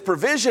goodness and his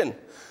provision.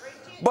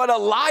 But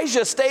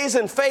Elijah stays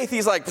in faith.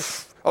 He's like,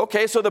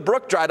 okay, so the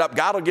brook dried up.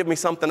 God will give me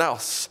something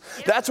else.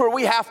 That's where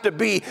we have to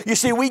be. You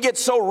see, we get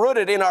so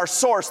rooted in our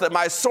source that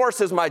my source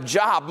is my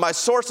job. My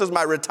source is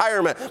my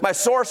retirement. My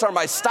source are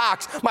my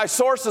stocks. My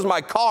source is my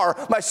car.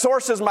 My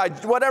source is my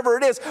whatever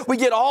it is. We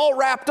get all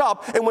wrapped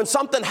up. And when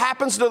something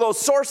happens to those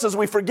sources,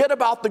 we forget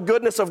about the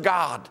goodness of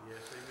God.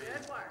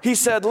 He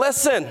said,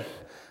 listen,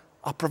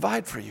 I'll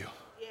provide for you.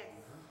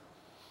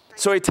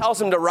 So he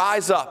tells him to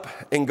rise up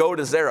and go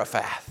to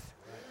Zarephath.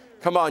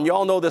 Come on, you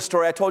all know this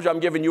story. I told you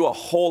I'm giving you a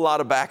whole lot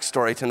of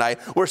backstory tonight.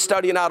 We're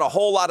studying out a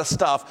whole lot of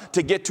stuff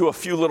to get to a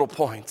few little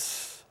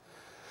points.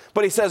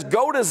 But he says,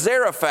 go to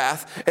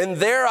Zarephath, and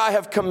there I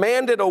have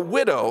commanded a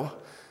widow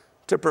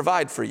to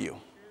provide for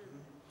you.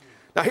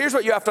 Now here's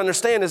what you have to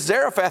understand is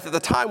Zarephath at the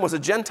time was a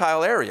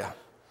Gentile area.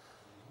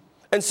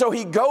 And so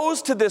he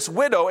goes to this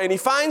widow, and he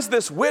finds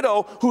this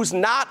widow who's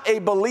not a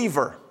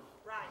believer.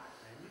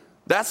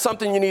 That's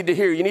something you need to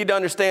hear. You need to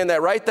understand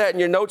that. Write that in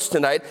your notes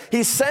tonight.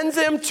 He sends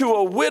him to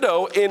a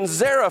widow in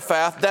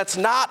Zarephath that's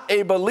not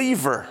a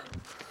believer.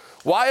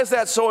 Why is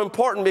that so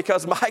important?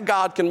 Because my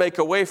God can make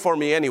a way for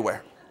me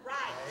anywhere.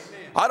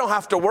 I don't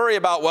have to worry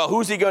about, well,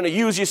 who's he going to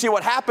use? You see,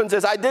 what happens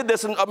is I did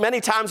this many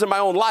times in my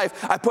own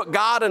life. I put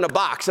God in a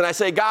box, and I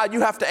say, God,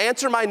 you have to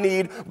answer my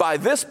need by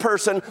this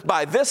person,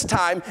 by this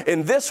time,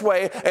 in this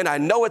way, and I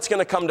know it's going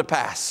to come to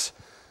pass.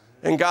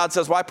 And God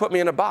says, why put me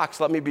in a box?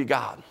 Let me be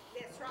God.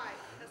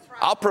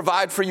 I'll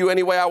provide for you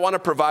any way I want to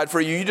provide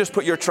for you. You just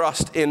put your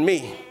trust in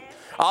me.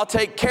 I'll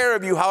take care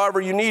of you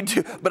however you need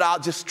to, but I'll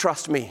just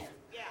trust me.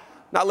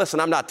 Now listen,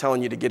 I'm not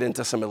telling you to get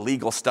into some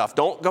illegal stuff.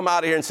 Don't come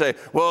out of here and say,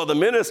 well, the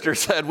minister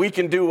said we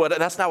can do what.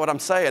 That's not what I'm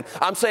saying.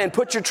 I'm saying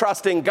put your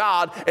trust in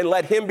God and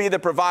let him be the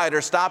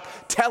provider. Stop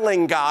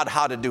telling God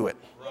how to do it.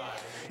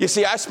 You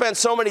see, I spent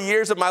so many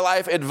years of my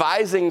life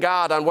advising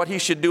God on what he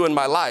should do in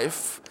my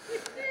life.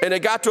 And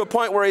it got to a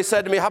point where he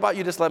said to me, how about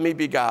you just let me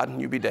be God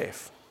and you be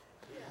Dave?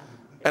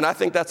 And I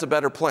think that's a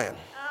better plan.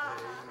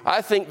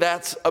 I think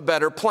that's a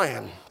better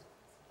plan.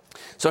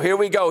 So here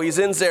we go. He's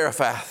in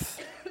Zarephath.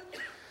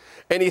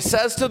 And he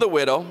says to the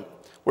widow,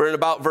 we're in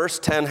about verse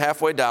 10,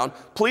 halfway down,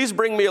 please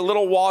bring me a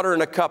little water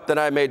in a cup that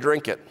I may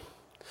drink it.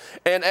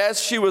 And as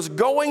she was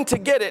going to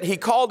get it, he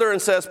called her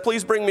and says,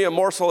 please bring me a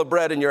morsel of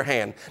bread in your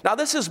hand. Now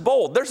this is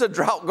bold. There's a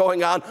drought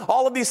going on.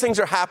 All of these things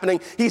are happening.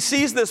 He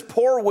sees this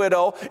poor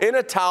widow in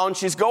a town.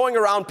 She's going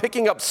around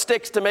picking up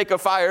sticks to make a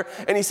fire.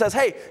 And he says,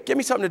 hey, give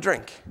me something to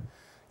drink.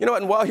 You know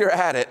what, and while you're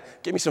at it,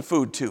 give me some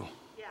food too.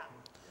 Yeah.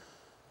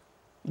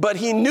 But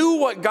he knew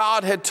what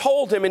God had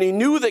told him, and he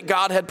knew that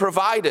God had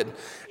provided.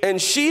 And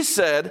she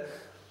said,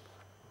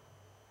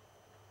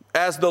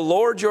 as the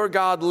Lord your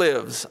God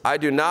lives, I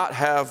do not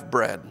have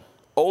bread,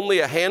 only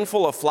a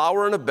handful of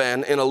flour in a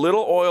bin and a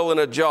little oil in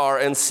a jar.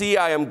 And see,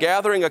 I am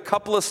gathering a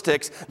couple of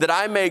sticks that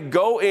I may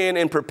go in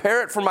and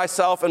prepare it for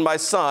myself and my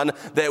son,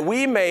 that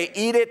we may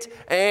eat it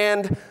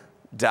and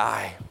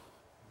die.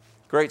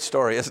 Great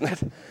story, isn't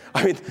it?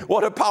 I mean,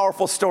 what a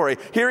powerful story.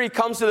 Here he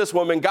comes to this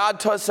woman.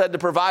 God said to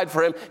provide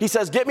for him. He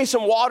says, get me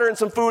some water and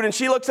some food. And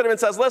she looks at him and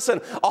says,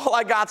 listen, all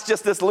I got's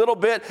just this little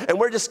bit, and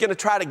we're just going to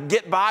try to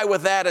get by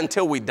with that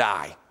until we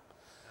die.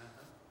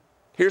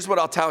 Here's what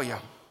I'll tell you.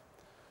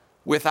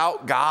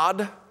 Without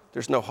God,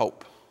 there's no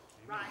hope.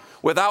 Right.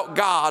 Without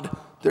God,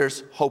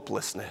 there's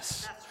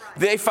hopelessness.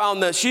 They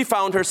found that she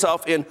found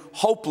herself in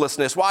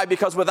hopelessness. Why?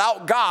 Because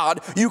without God,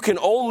 you can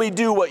only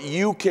do what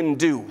you can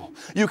do.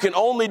 You can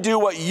only do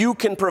what you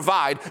can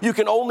provide. You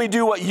can only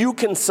do what you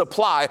can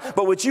supply.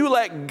 But when you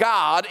let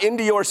God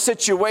into your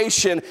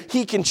situation,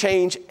 he can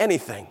change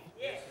anything.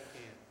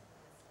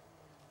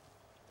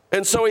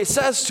 And so he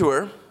says to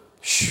her,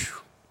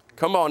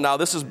 come on now,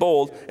 this is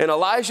bold. And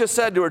Elijah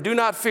said to her, do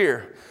not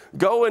fear.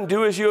 Go and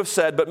do as you have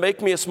said, but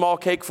make me a small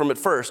cake from it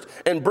first,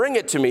 and bring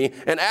it to me,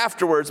 and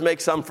afterwards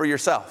make some for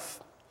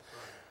yourself.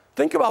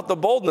 Think about the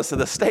boldness of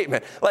this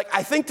statement. Like,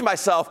 I think to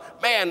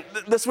myself, man,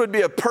 this would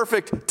be a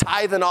perfect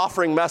tithe and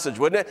offering message,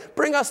 wouldn't it?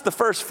 Bring us the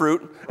first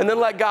fruit, and then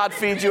let God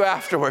feed you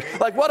afterwards.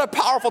 Like, what a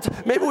powerful,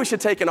 maybe we should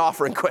take an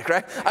offering quick,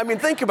 right? I mean,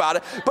 think about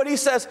it. But he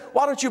says,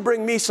 why don't you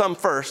bring me some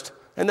first,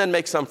 and then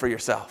make some for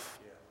yourself?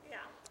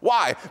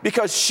 Why?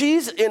 Because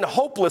she's in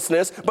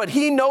hopelessness, but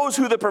he knows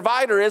who the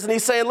provider is, and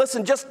he's saying,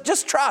 listen,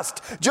 just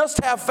trust,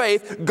 just have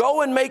faith,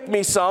 go and make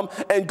me some,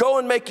 and go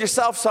and make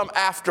yourself some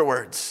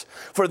afterwards.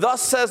 For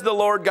thus says the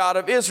Lord God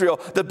of Israel,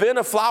 the bin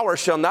of flour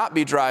shall not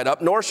be dried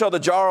up, nor shall the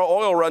jar of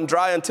oil run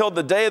dry until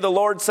the day the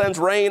Lord sends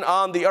rain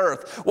on the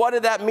earth. What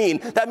did that mean?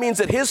 That means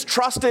that his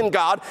trust in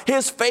God,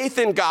 his faith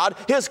in God,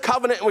 his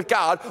covenant with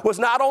God was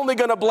not only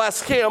going to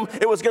bless him,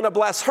 it was going to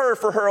bless her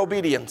for her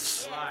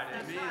obedience.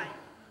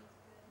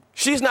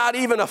 She's not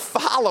even a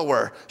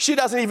follower. She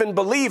doesn't even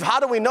believe. How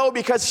do we know?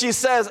 Because she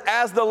says,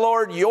 as the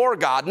Lord your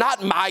God,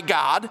 not my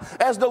God,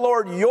 as the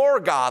Lord your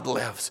God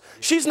lives.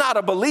 She's not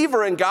a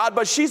believer in God,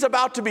 but she's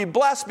about to be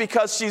blessed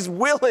because she's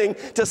willing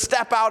to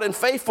step out in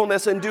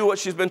faithfulness and do what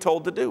she's been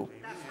told to do.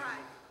 That's right.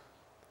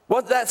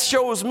 What that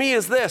shows me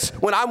is this: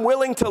 when I'm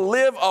willing to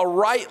live a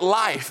right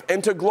life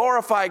and to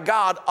glorify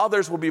God,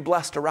 others will be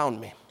blessed around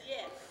me.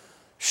 Yes.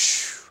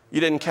 Shh, you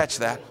didn't catch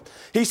that.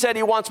 He said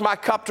he wants my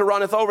cup to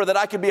runneth over, that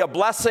I could be a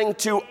blessing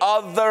to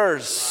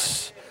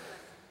others.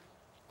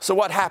 So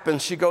what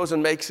happens? She goes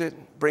and makes it,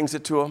 brings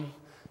it to him.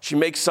 She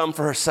makes some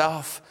for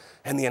herself.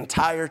 And the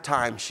entire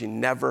time, she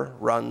never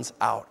runs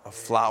out of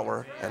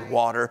flour and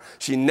water.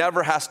 She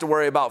never has to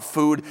worry about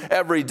food.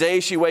 Every day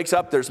she wakes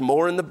up, there's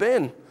more in the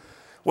bin.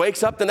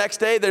 Wakes up the next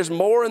day, there's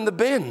more in the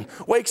bin.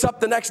 Wakes up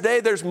the next day,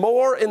 there's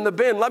more in the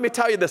bin. Let me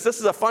tell you this. This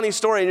is a funny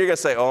story, and you're going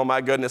to say, oh,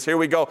 my goodness, here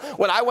we go.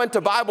 When I went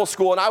to Bible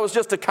school, and I was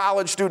just a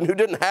college student who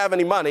didn't have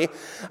any money,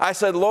 I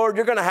said, Lord,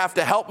 you're going to have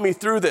to help me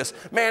through this.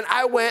 Man,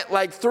 I went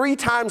like 3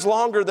 times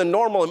longer than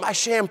normal, and my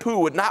shampoo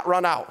would not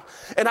run out.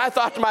 And I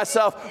thought to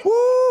myself,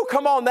 woo,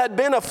 come on, that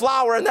bin of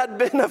flour and that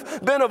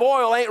bin of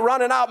oil ain't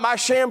running out. My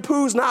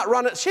shampoo's not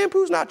running.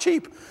 Shampoo's not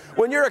cheap.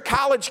 When you're a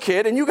college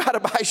kid and you got to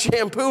buy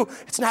shampoo,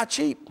 it's not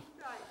cheap.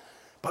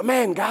 But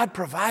man, God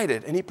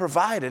provided, and he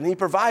provided, and he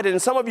provided.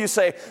 And some of you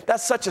say,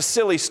 that's such a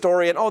silly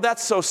story, and oh,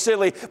 that's so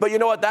silly. But you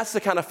know what? That's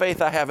the kind of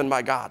faith I have in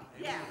my God.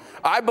 Yeah.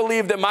 I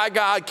believe that my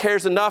God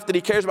cares enough that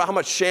he cares about how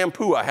much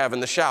shampoo I have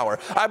in the shower.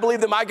 I believe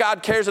that my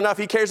God cares enough,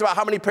 he cares about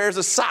how many pairs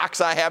of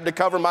socks I have to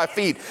cover my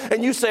feet.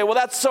 And you say, well,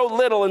 that's so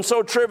little and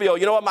so trivial.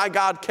 You know what? My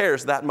God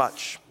cares that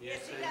much.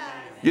 Yes, he does.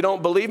 You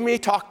don't believe me?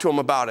 Talk to him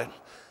about it.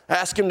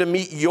 Ask him to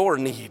meet your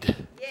need.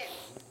 Yes.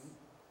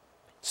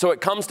 So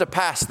it comes to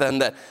pass then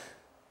that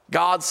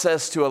God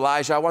says to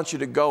Elijah, I want you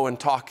to go and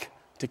talk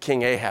to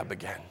King Ahab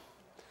again.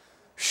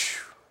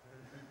 Whew.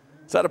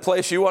 Is that a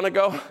place you want to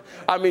go?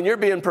 I mean, you're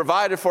being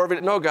provided for.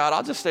 No, God,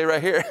 I'll just stay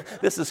right here.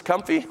 This is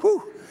comfy.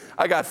 Whew.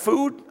 I got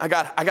food. I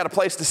got a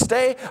place to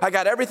stay. I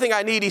got everything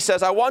I need. He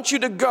says, I want you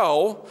to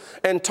go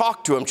and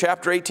talk to him.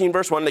 Chapter 18,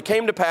 verse 1. And it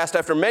came to pass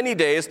after many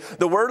days,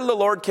 the word of the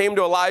Lord came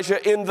to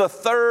Elijah in the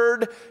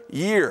 3rd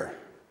year.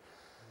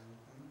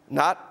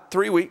 Not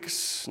 3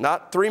 weeks,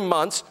 not 3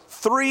 months,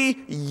 3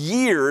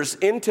 years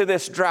into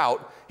this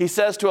drought, he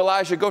says to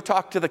Elijah, go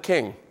talk to the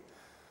king.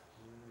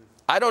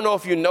 I don't know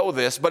if you know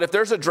this, but if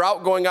there's a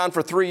drought going on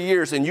for 3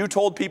 years and you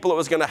told people it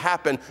was going to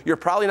happen, you're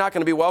probably not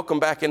going to be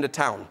welcome back into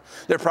town.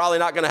 They're probably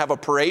not going to have a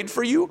parade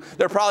for you.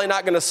 They're probably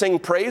not going to sing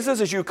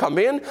praises as you come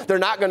in. They're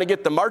not going to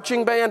get the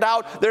marching band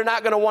out. They're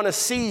not going to want to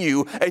see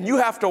you. And you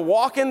have to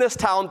walk in this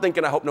town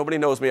thinking, I hope nobody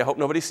knows me. I hope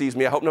nobody sees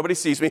me. I hope nobody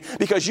sees me,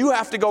 because you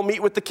have to go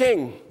meet with the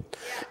king.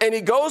 And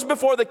he goes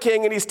before the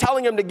king and he's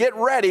telling him to get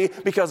ready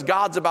because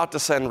God's about to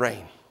send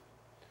rain.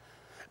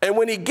 And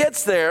when he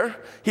gets there,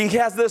 he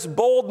has this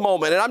bold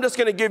moment. And I'm just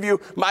going to give you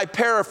my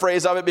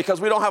paraphrase of it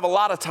because we don't have a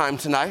lot of time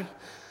tonight.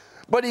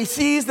 But he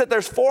sees that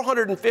there's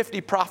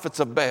 450 prophets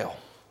of Baal.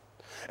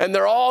 And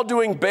they're all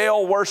doing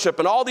Baal worship.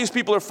 And all these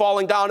people are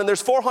falling down. And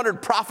there's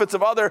 400 prophets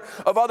of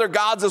other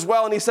gods as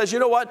well. And he says, you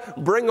know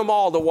what? Bring them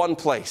all to one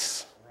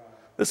place.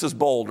 This is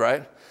bold,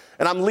 right?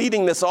 And I'm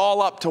leading this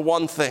all up to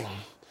one thing.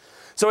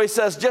 So he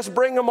says, just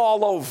bring them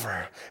all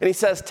over. And he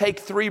says,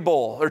 take 2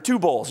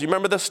 bowls. You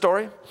remember this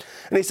story?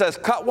 And he says,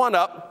 cut one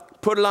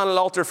up, put it on an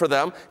altar for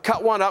them.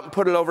 Cut one up and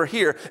put it over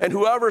here. And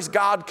whoever's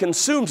God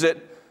consumes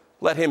it,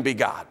 let him be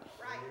God.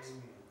 Right.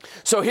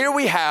 So here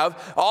we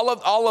have all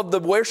of the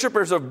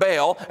worshipers of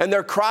Baal, and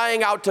they're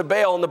crying out to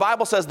Baal. And the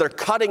Bible says they're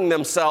cutting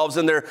themselves,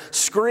 and they're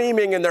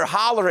screaming, and they're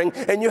hollering.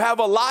 And you have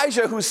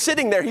Elijah who's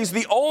sitting there. He's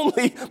the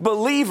only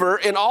believer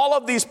in all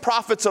of these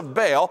prophets of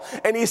Baal.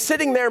 And he's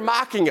sitting there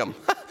mocking them.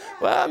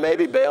 Well,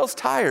 maybe Baal's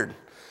tired.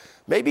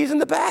 Maybe he's in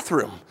the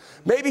bathroom.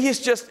 Maybe he's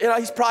just,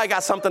 he's probably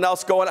got something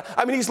else going on.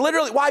 I mean, he's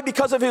literally, why?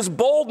 Because of his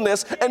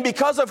boldness and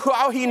because of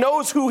how he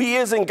knows who he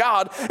is in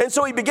God. And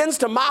so he begins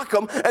to mock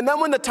him. And then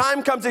when the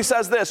time comes, he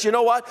says this, you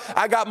know what?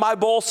 I got my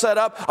bowl set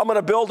up. I'm going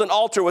to build an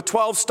altar with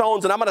 12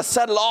 stones, and I'm going to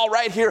set it all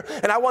right here.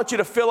 And I want you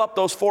to fill up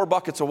those 4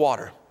 buckets of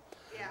water.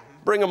 Yeah.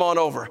 Bring them on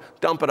over.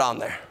 Dump it on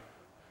there.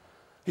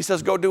 He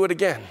says, go do it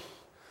again.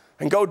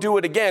 And go do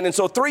it again. And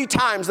so 3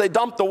 times they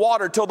dump the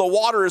water till the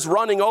water is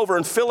running over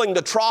and filling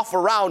the trough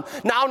around.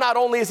 Now not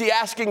only is he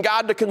asking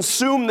God to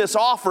consume this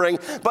offering,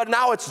 but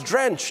now it's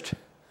drenched.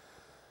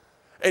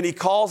 And he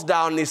calls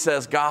down and he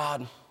says,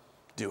 God,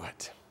 do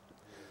it.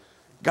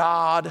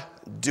 God,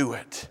 do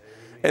it.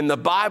 And the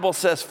Bible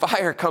says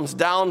fire comes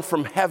down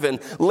from heaven,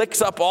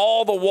 licks up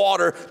all the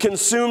water,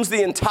 consumes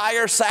the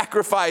entire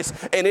sacrifice,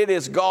 and it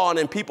is gone.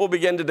 And people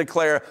begin to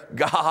declare,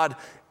 God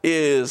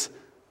is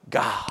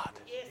God.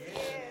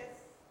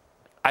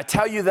 I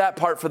tell you that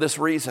part for this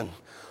reason.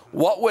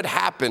 What would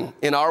happen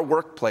in our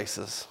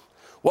workplaces?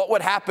 What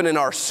would happen in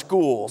our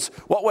schools?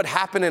 What would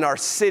happen in our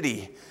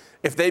city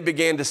if they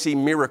began to see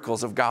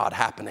miracles of God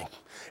happening?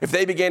 If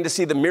they began to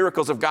see the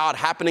miracles of God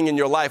happening in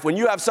your life, when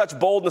you have such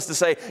boldness to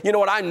say, you know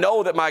what, I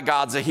know that my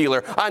God's a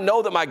healer. I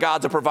know that my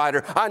God's a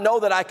provider. I know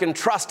that I can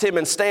trust him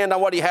and stand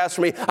on what he has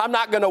for me. I'm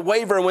not going to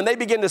waver. And when they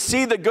begin to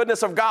see the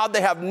goodness of God,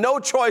 they have no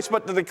choice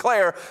but to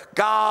declare,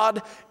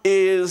 God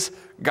is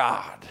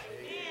God.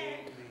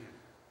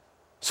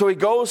 So he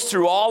goes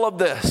through all of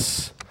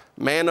this,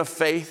 man of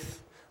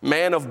faith,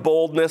 man of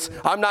boldness.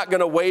 I'm not going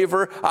to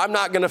waver. I'm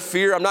not going to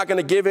fear. I'm not going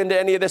to give in to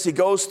any of this. He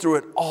goes through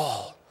it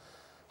all,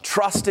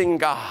 trusting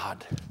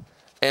God.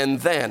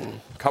 And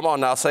then, come on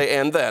now, say,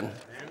 and then.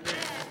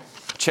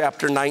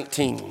 Chapter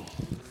 19.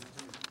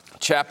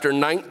 Chapter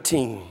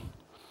 19.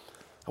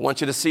 I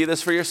want you to see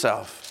this for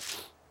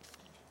yourself.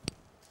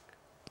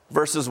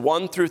 Verses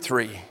 1 through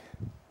 3.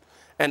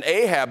 And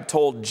Ahab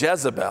told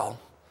Jezebel,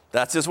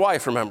 that's his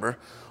wife, remember,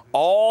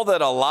 all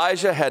that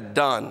Elijah had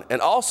done, and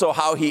also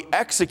how he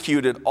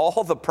executed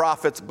all the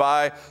prophets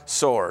by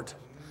sword.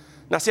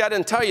 Now, see, I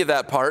didn't tell you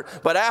that part,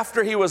 but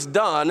after he was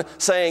done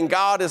saying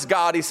God is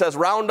God, he says,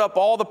 round up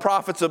all the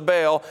prophets of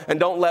Baal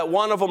and don't let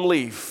one of them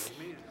leave.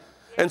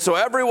 And so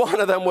every one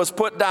of them was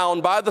put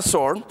down by the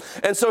sword.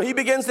 And so he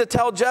begins to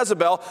tell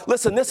Jezebel,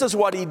 listen, this is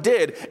what he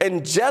did.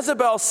 And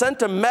Jezebel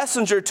sent a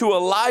messenger to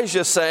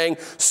Elijah saying,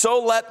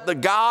 so let the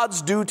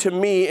gods do to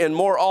me and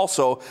more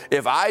also,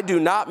 if I do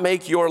not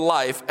make your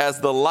life as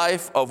the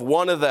life of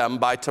one of them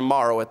by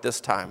tomorrow at this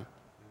time.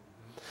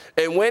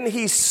 And when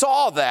he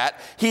saw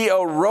that, he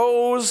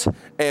arose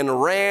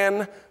and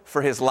ran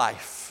for his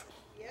life.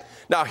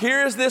 Now,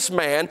 here is this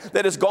man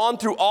that has gone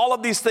through all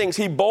of these things.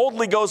 He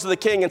boldly goes to the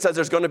king and says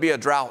there's going to be a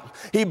drought.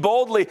 He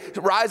boldly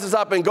rises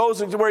up and goes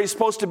into where he's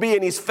supposed to be,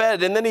 and he's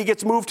fed. And then he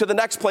gets moved to the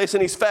next place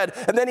and he's fed.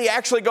 And then he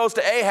actually goes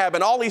to Ahab,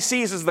 and all he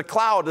sees is the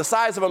cloud the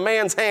size of a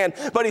man's hand.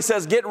 But he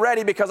says, get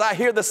ready because I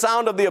hear the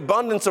sound of the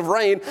abundance of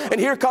rain. And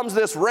here comes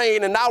this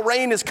rain, and now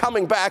rain is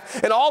coming back.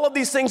 And all of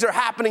these things are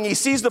happening. He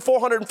sees the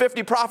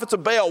 450 prophets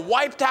of Baal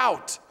wiped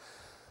out.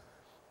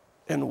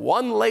 And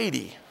one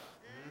lady,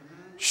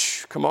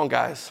 shh, come on,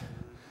 guys.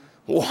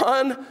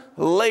 One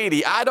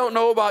lady, I don't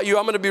know about you,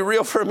 I'm going to be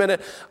real for a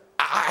minute.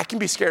 I can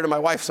be scared of my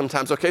wife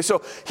sometimes, okay?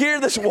 So here,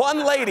 this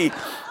one lady,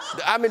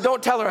 I mean,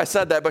 don't tell her I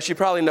said that, but she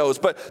probably knows.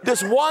 But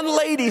this one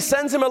lady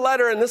sends him a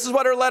letter, and this is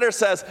what her letter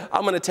says,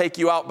 I'm going to take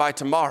you out by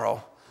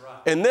tomorrow.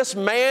 And this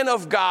man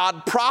of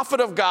God,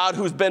 prophet of God,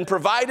 who's been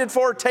provided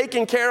for,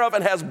 taken care of,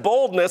 and has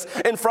boldness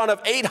in front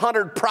of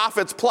 800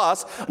 prophets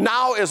plus,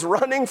 now is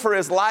running for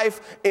his life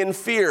in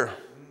fear.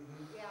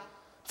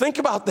 Think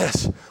about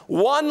this.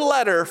 One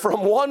letter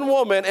from one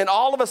woman, and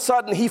all of a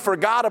sudden he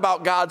forgot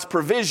about God's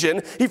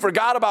provision. He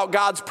forgot about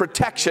God's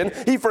protection.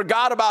 He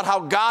forgot about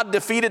how God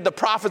defeated the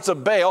prophets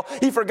of Baal.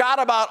 He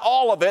forgot about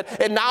all of it,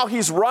 and now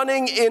he's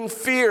running in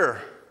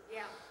fear.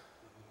 Yeah.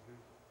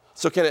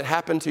 So can it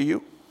happen to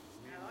you?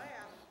 Oh,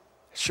 yeah.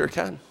 It sure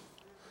can.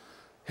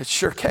 It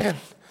sure can.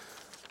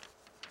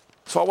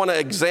 So I want to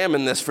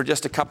examine this for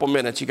just a couple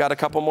minutes. You got a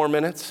couple more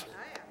minutes?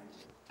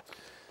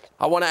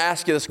 I want to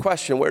ask you this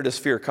question. Where does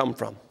fear come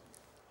from?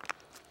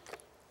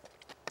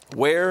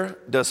 Where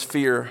does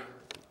fear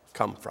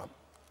come from?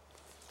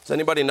 Does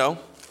anybody know?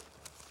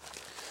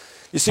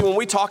 You see, when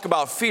we talk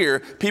about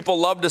fear, people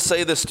love to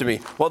say this to me.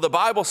 Well, the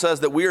Bible says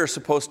that we are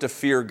supposed to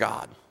fear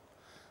God.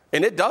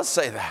 And it does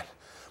say that.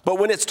 But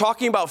when it's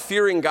talking about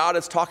fearing God,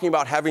 it's talking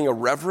about having a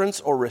reverence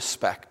or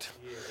respect.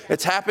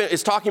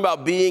 It's talking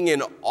about being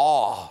in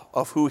awe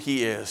of who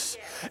he is.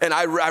 And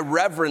I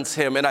reverence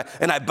him, and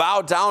I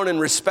bow down in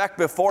respect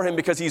before him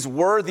because he's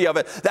worthy of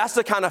it. That's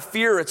the kind of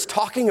fear it's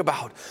talking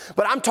about.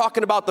 But I'm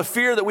talking about the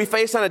fear that we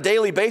face on a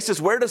daily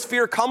basis. Where does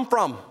fear come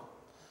from?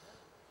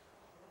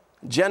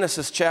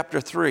 Genesis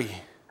chapter 3.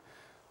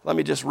 Let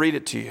me just read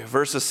it to you.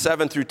 Verses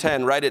 7 through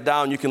 10. Write it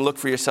down. You can look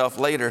for yourself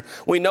later.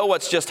 We know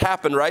what's just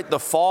happened, right? The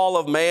fall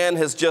of man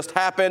has just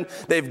happened.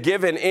 They've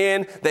given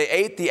in. They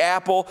ate the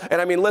apple. And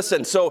I mean,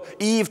 listen, so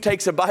Eve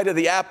takes a bite of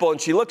the apple,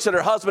 and she looks at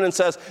her husband and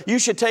says, you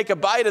should take a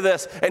bite of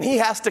this. And he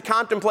has to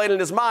contemplate in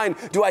his mind,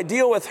 do I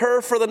deal with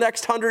her for the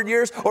next 100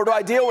 years, or do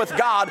I deal with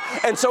God?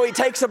 And so he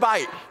takes a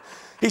bite.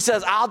 He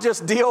says, I'll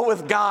just deal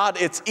with God.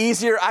 It's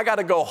easier. I got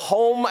to go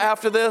home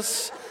after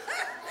this.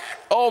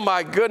 Oh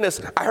my goodness.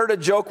 I heard a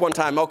joke one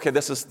time. Okay,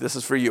 this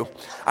is for you.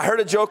 I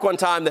heard a joke one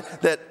time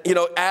that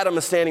Adam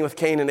is standing with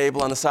Cain and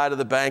Abel on the side of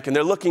the bank, and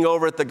they're looking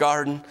over at the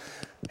garden,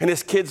 and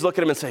his kids look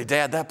at him and say,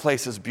 Dad, that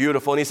place is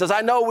beautiful. And he says,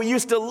 I know, we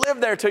used to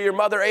live there till your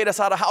mother ate us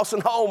out of house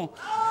and home.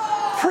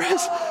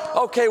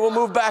 Okay, we'll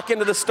move back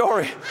into the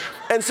story.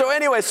 And so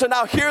anyway, so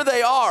now here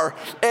they are,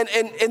 and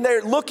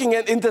they're looking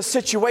in this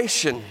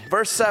situation.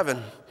 Verse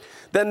 7.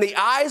 Then the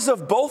eyes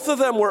of both of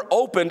them were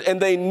opened, and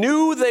they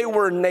knew they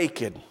were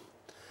naked.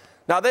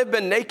 Now, they've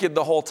been naked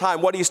the whole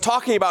time. What he's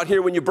talking about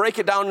here, when you break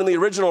it down in the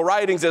original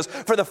writings, is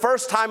for the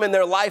first time in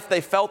their life,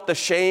 they felt the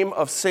shame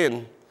of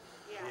sin.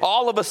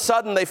 All of a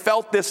sudden, they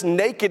felt this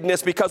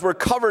nakedness because we're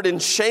covered in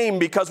shame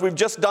because we've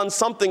just done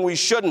something we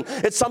shouldn't.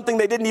 It's something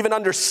they didn't even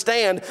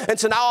understand. And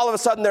so now all of a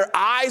sudden, their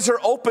eyes are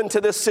open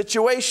to this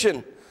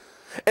situation.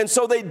 And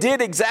so they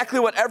did exactly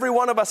what every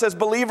one of us as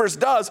believers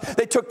does.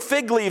 They took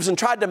fig leaves and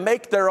tried to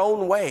make their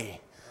own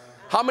way.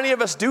 How many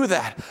of us do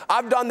that?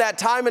 I've done that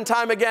time and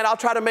time again. I'll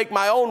try to make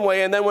my own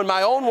way, and then when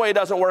my own way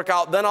doesn't work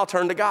out, then I'll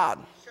turn to God.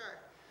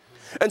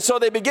 And so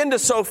they begin to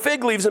sow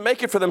fig leaves and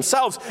make it for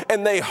themselves.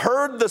 And they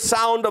heard the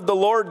sound of the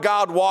Lord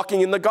God walking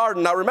in the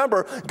garden. Now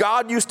remember,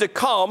 God used to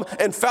come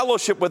and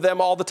fellowship with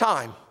them all the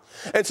time.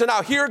 And so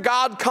now here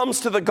God comes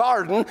to the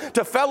garden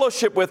to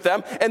fellowship with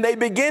them. And they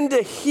begin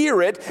to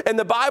hear it. And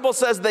the Bible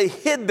says they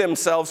hid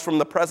themselves from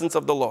the presence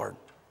of the Lord.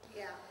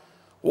 Yeah.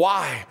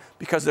 Why?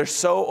 Because they're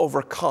so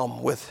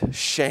overcome with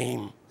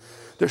shame.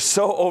 They're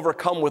so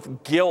overcome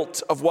with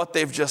guilt of what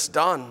they've just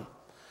done.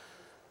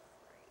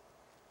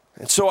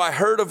 And so I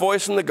heard a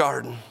voice in the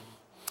garden.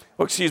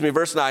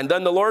 Verse 9.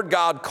 Then the Lord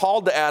God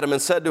called to Adam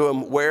and said to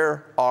him,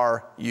 where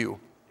are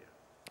you?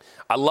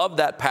 I love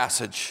that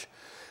passage.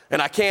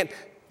 And I can't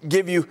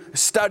give you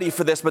study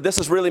for this, but this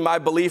is really my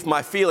belief,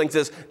 my feelings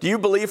is, do you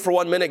believe for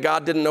 1 minute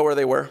God didn't know where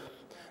they were?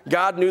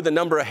 God knew the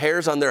number of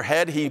hairs on their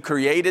head. He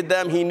created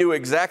them. He knew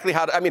exactly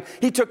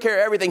he took care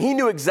of everything. He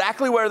knew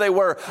exactly where they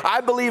were.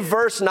 I believe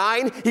verse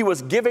 9, he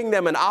was giving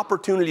them an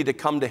opportunity to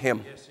come to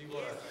him. Yes,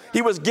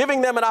 he was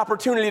giving them an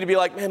opportunity to be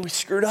like, man, we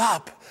screwed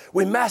up.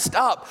 We messed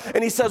up.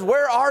 And he says,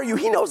 where are you?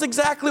 He knows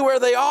exactly where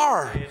they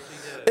are. Yes,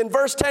 in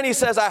verse 10, he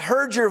says, I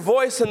heard your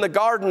voice in the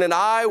garden and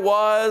I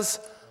was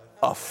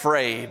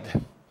afraid.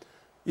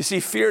 You see,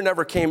 fear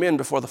never came in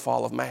before the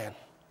fall of man.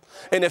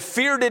 And if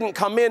fear didn't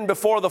come in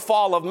before the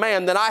fall of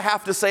man, then I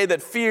have to say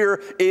that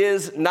fear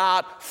is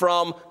not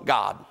from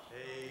God.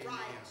 Amen.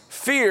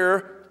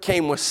 Fear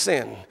came with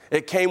sin.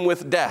 It came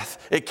with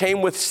death. It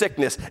came with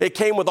sickness. It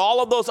came with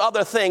all of those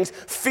other things.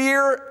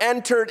 Fear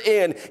entered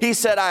in. He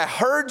said, I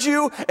heard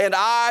you and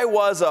I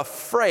was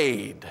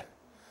afraid.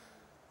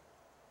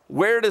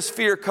 Where does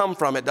fear come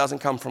from? It doesn't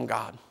come from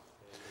God.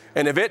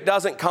 And if it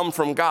doesn't come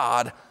from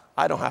God,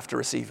 I don't have to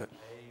receive it.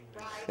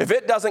 If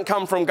it doesn't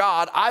come from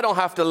God, I don't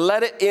have to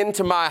let it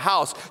into my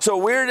house. So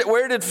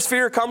where did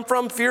fear come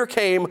from? Fear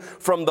came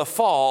from the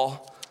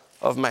fall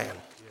of man.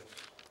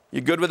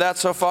 You good with that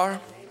so far?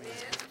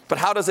 But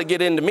how does it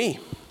get into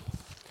me?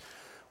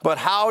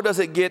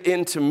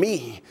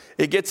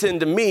 It gets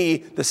into me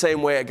the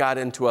same way it got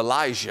into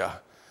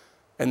Elijah.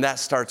 And that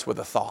starts with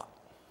a thought.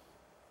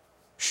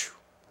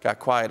 Got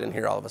quiet in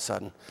here all of a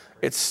sudden.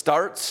 It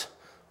starts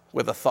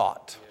with a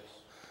thought.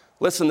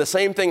 Listen, the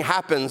same thing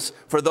happens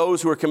for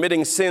those who are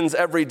committing sins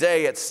every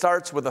day. It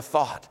starts with a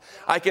thought.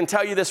 I can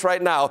tell you this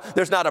right now.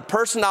 There's not a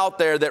person out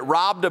there that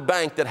robbed a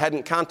bank that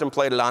hadn't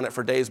contemplated on it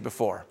for days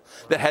before,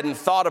 that hadn't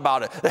thought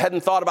about it, that hadn't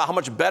thought about how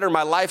much better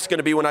my life's going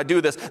to be when I do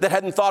this, that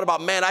hadn't thought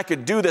about, man, I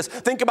could do this.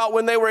 Think about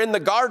when they were in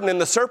the garden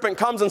and the serpent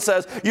comes and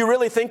says, you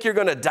really think you're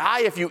going to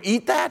die if you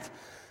eat that?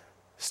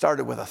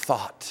 Started with a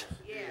thought.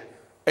 Yeah.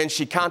 And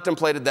she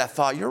contemplated that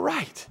thought. You're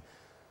right.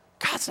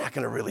 God's not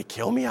going to really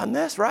kill me on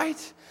this,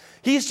 right?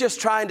 He's just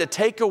trying to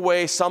take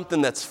away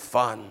something that's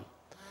fun.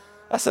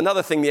 That's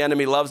another thing the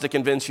enemy loves to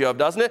convince you of,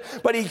 doesn't it?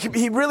 But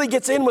he really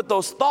gets in with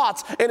those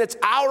thoughts, and it's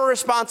our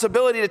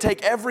responsibility to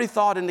take every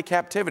thought into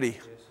captivity.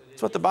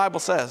 That's what the Bible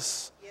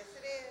says. Yes,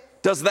 it is.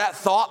 Does that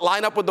thought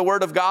line up with the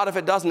Word of God? If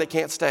it doesn't, it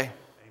can't stay.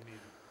 Amen.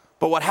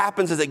 But what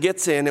happens is it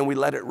gets in and we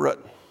let it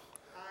root.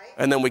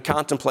 And then we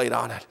contemplate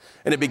on it.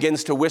 And it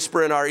begins to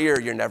whisper in our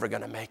ear, you're never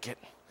going to make it.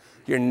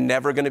 You're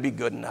never going to be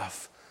good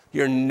enough.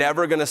 You're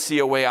never going to see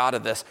a way out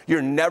of this.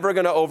 You're never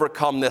going to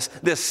overcome this.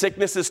 This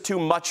sickness is too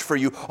much for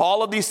you.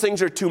 All of these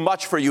things are too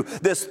much for you.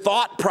 This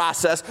thought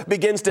process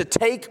begins to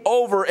take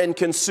over and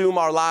consume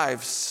our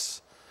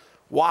lives.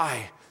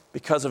 Why?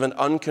 Because of an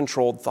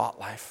uncontrolled thought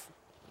life.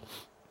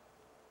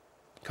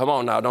 Come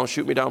on now, don't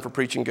shoot me down for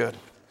preaching good.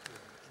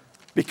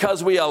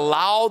 Because we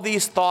allow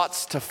these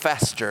thoughts to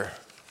fester,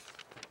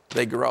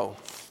 they grow.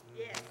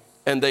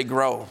 And they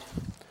grow.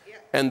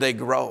 And they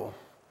grow.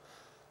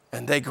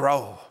 And they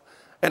grow.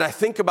 And I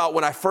think about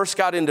when I first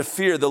got into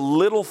fear, the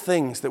little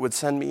things that would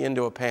send me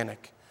into a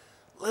panic.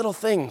 Little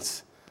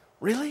things.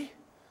 Really?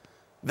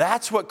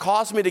 That's what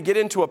caused me to get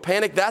into a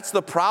panic? That's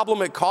the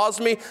problem it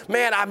caused me?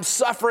 Man, I'm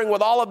suffering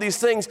with all of these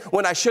things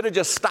when I should have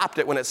just stopped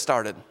it when it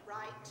started.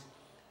 Right.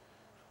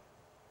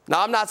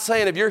 Now, I'm not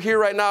saying if you're here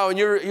right now and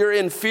you're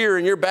in fear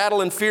and you're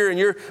battling fear and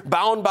you're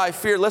bound by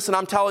fear, listen,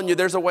 I'm telling you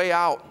there's a way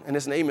out, and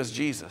his name is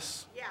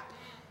Jesus.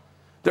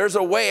 There's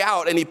a way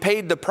out, and he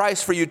paid the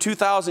price for you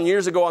 2,000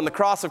 years ago on the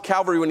cross of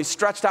Calvary when he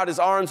stretched out his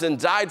arms and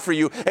died for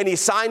you, and he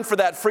signed for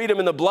that freedom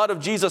in the blood of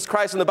Jesus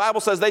Christ. And the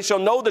Bible says they shall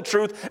know the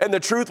truth, and the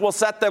truth will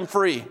set them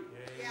free.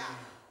 Yeah.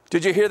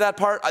 Did you hear that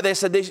part? They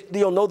said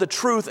you'll know the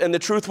truth, and the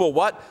truth will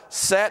what?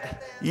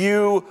 Set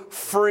you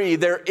free.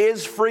 There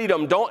is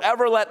freedom. Don't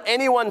ever let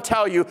anyone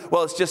tell you,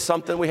 well, it's just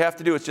something we have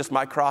to do. It's just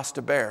my cross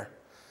to bear.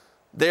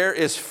 There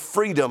is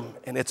freedom,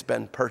 and it's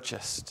been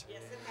purchased. Yes,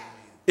 it has.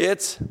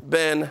 It's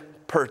been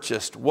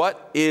purchased.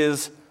 What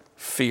is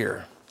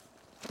fear?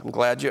 I'm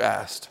glad you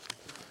asked.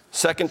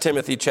 2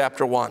 Timothy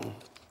chapter 1.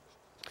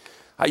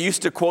 I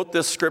used to quote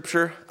this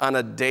scripture on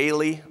a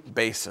daily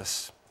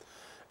basis.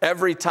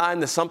 Every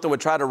time that something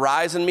would try to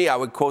rise in me, I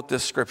would quote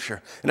this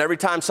scripture. And every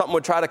time something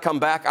would try to come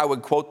back, I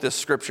would quote this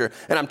scripture.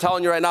 And I'm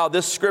telling you right now,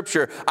 this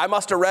scripture, I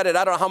must have read it,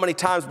 I don't know how many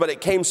times, but it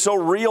came so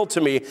real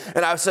to me.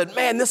 And I said,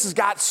 man, this has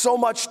got so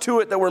much to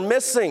it that we're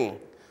missing.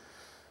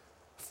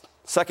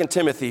 2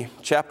 Timothy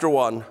chapter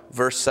 1,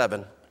 verse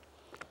 7.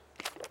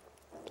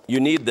 You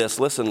need this.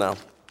 Listen now.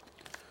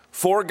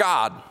 For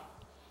God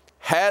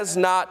has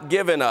not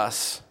given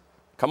us,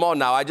 come on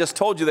now, I just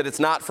told you that it's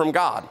not from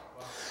God.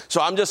 So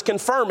I'm just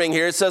confirming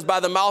here. It says by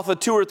the mouth of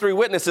 2 or 3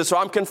 witnesses. So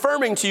I'm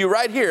confirming to you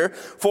right here,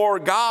 for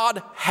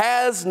God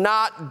has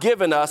not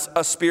given us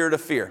a spirit of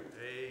fear.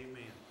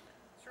 Amen.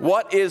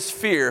 What is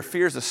fear?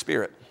 Fear is a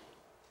spirit.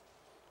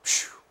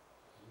 Whew.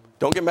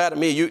 Don't get mad at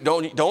me. You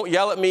don't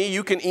yell at me.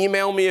 You can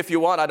email me if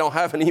you want. I don't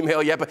have an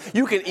email yet, but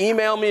you can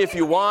email me if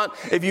you want.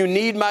 If you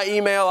need my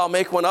email, I'll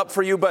make one up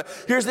for you. But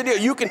here's the deal.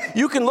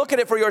 You can look at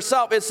it for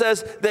yourself. It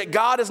says that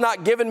God has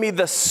not given me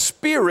the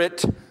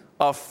spirit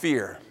of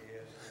fear.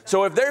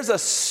 So if there's a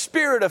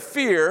spirit of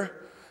fear,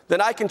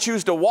 then I can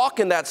choose to walk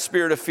in that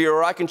spirit of fear,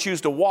 or I can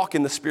choose to walk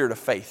in the spirit of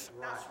faith.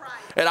 That's right.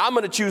 And I'm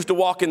going to choose to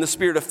walk in the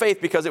spirit of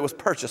faith because it was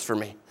purchased for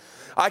me.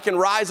 I can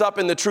rise up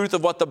in the truth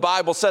of what the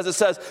Bible says. It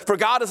says, for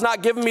God has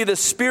not given me the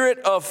spirit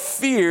of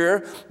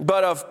fear,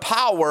 but of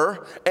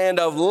power and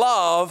of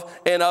love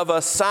and of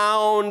a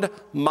sound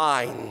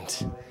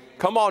mind.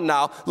 Come on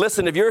now.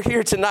 Listen, if you're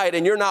here tonight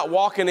and you're not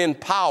walking in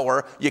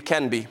power, you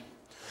can be.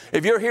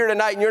 If you're here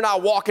tonight and you're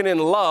not walking in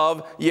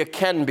love, you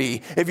can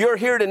be. If you're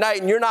here tonight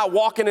and you're not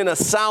walking in a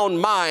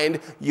sound mind,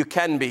 you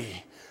can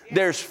be.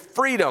 There's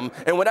freedom.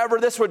 And whenever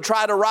this would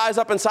try to rise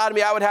up inside of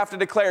me, I would have to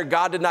declare,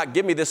 God did not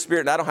give me this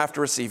spirit and I don't have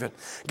to receive it.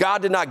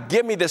 God did not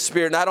give me this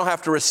spirit and I don't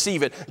have to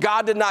receive it.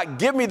 God did not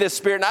give me this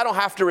spirit and I don't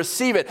have to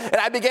receive it. And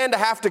I began to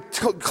have to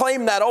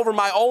claim that over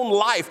my own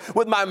life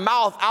with my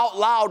mouth out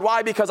loud.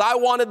 Why? Because I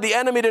wanted the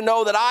enemy to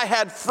know that I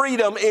had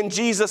freedom in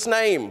Jesus'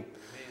 name.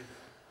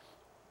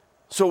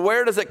 So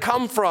where does it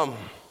come from?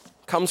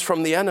 It comes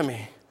from the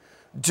enemy.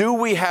 Do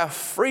we have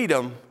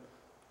freedom?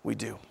 We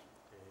do.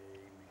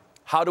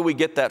 How do we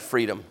get that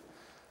freedom?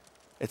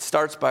 It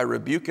starts by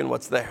rebuking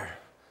what's there.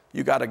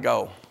 You got to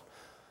go.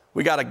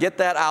 We got to get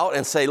that out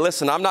and say,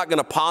 listen, I'm not going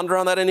to ponder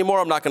on that anymore.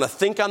 I'm not going to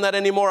think on that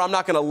anymore. I'm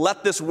not going to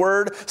let this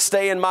word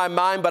stay in my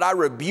mind, but I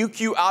rebuke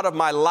you out of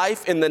my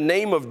life in the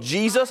name of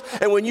Jesus.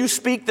 And when you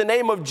speak the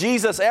name of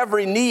Jesus,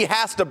 every knee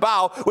has to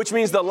bow, which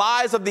means the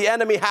lies of the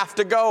enemy have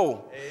to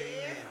go. Amen.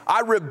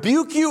 I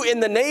rebuke you in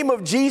the name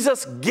of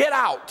Jesus. Get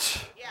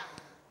out. Yeah.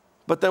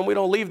 But then we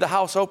don't leave the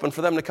house open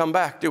for them to come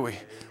back, do we?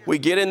 We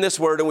get in this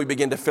word and we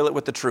begin to fill it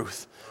with the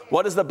truth.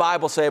 What does the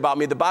Bible say about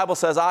me? The Bible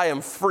says I am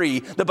free.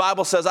 The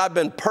Bible says I've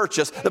been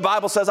purchased. The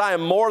Bible says I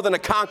am more than a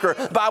conqueror.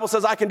 The Bible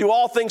says I can do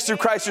all things through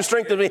Christ who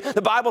strengthens me.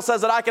 The Bible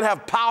says that I can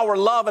have power,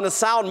 love, and a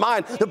sound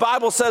mind. The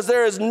Bible says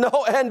there is no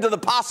end to the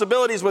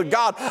possibilities with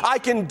God. I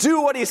can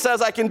do what he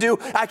says I can do.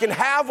 I can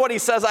have what he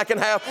says I can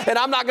have. And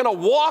I'm not going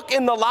to walk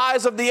in the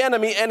lies of the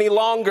enemy any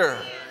longer.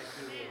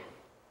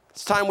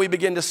 It's time we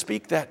begin to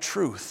speak that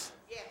truth.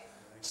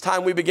 It's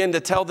time we begin to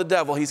tell the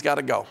devil he's got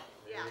to go.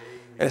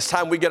 And it's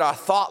time we get our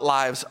thought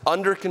lives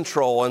under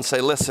control and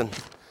say, listen,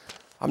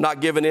 I'm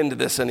not giving in to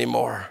this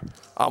anymore.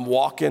 I'm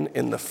walking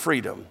in the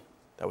freedom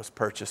that was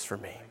purchased for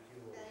me.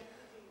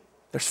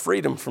 There's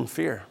freedom from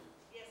fear.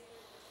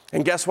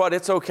 And guess what?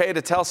 It's okay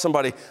to tell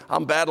somebody,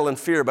 I'm battling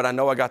fear, but I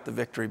know I got the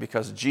victory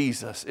because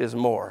Jesus is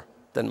more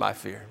than my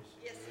fear.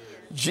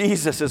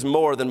 Jesus is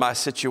more than my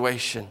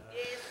situation.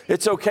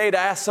 It's okay to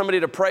ask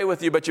somebody to pray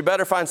with you, but you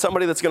better find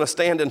somebody that's going to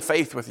stand in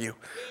faith with you,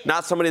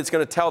 not somebody that's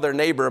going to tell their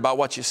neighbor about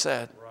what you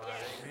said.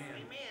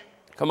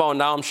 Come on,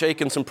 now I'm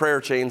shaking some prayer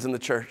chains in the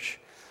church.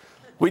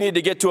 We need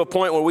to get to a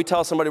point where we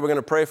tell somebody we're going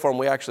to pray for them,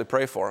 we actually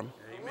pray for them.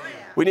 Amen.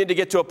 We need to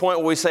get to a point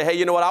where we say, hey,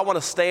 you know what, I want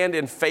to stand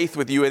in faith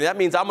with you. And that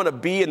means I'm going to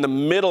be in the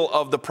middle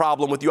of the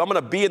problem with you. I'm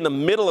going to be in the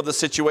middle of the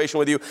situation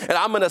with you. And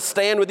I'm going to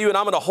stand with you and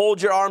I'm going to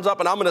hold your arms up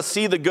and I'm going to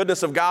see the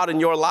goodness of God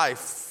in your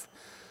life.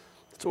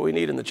 That's what we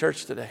need in the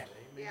church today.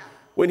 Amen.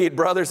 We need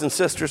brothers and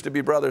sisters to be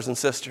brothers and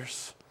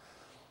sisters.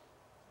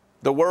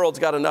 The world's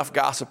got enough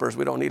gossipers.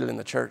 We don't need it in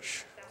the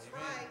church.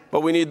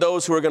 But we need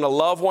those who are going to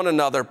love one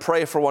another,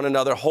 pray for one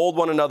another, hold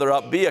one another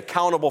up, be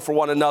accountable for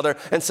one another,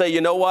 and say,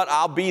 you know what,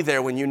 I'll be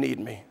there when you need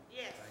me.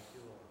 Yes.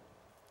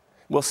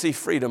 We'll see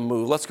freedom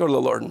move. Let's go to the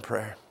Lord in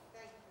prayer.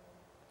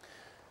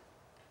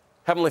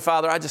 Heavenly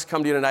Father, I just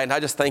come to you tonight, and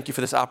I just thank you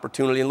for this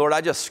opportunity. And Lord,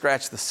 I just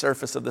scratched the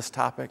surface of this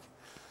topic.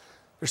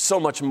 There's so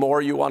much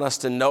more you want us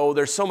to know.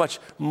 There's so much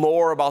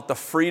more about the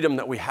freedom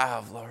that we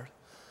have, Lord.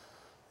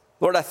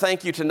 Lord, I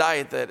thank you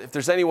tonight that if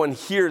there's anyone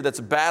here that's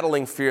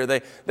battling fear,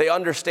 they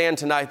understand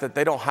tonight that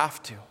they don't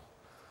have to.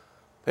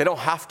 They don't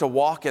have to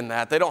walk in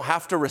that. They don't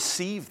have to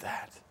receive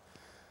that.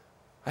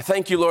 I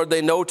thank you, Lord,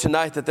 they know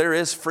tonight that there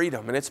is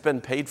freedom and it's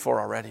been paid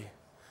for already.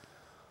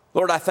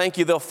 Lord, I thank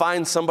you they'll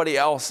find somebody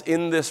else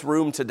in this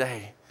room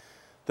today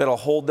that'll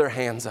hold their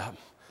hands up,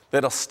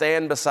 that'll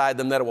stand beside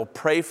them, that will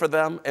pray for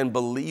them and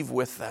believe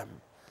with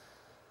them.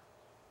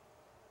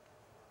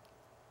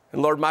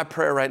 And Lord, my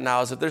prayer right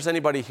now is if there's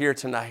anybody here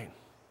tonight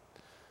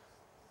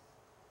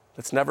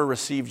that's never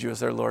received you as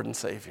their Lord and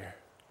Savior.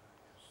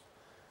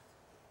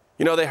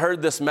 You know, they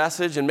heard this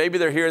message and maybe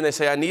they're here and they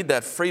say, I need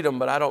that freedom,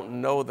 but I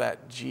don't know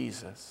that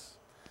Jesus.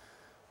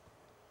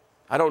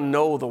 I don't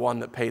know the one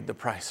that paid the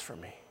price for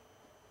me.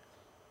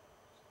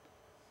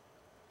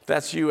 If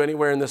that's you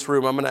anywhere in this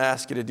room, I'm going to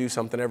ask you to do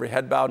something, every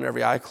head bowed and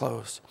every eye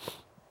closed.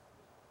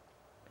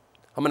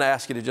 I'm going to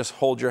ask you to just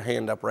hold your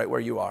hand up right where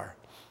you are.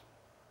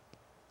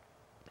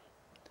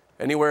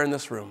 Anywhere in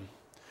this room.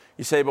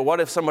 You say, but what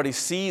if somebody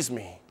sees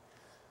me?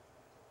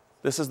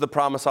 This is the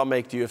promise I'll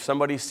make to you. If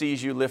somebody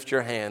sees you lift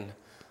your hand,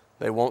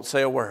 they won't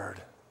say a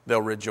word.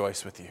 They'll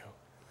rejoice with you.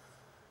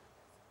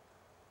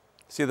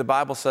 See, the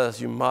Bible says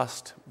you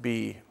must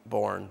be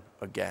born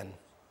again.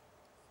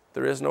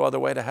 There is no other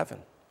way to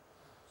heaven.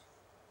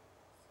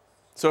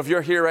 So if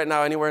you're here right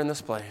now, anywhere in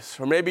this place,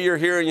 or maybe you're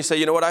here and you say,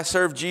 you know what, I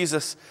served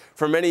Jesus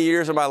for many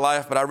years of my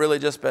life, but I've really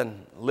just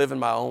been living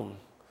my own,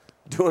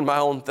 doing my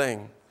own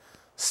thing,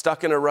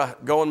 stuck in a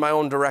rut, going my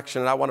own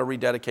direction, and I want to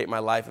rededicate my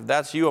life. If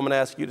that's you, I'm going to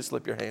ask you to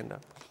slip your hand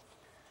up.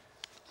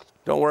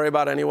 Don't worry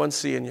about anyone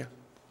seeing you.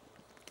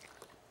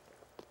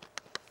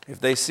 If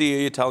they see you,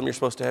 you tell them you're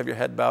supposed to have your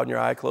head bowed and your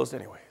eye closed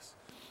anyways.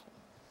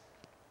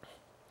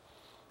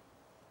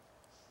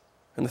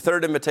 And the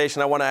third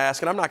invitation I want to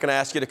ask, and I'm not going to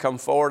ask you to come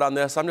forward on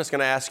this. I'm just going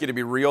to ask you to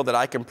be real that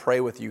I can pray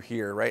with you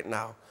here right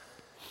now.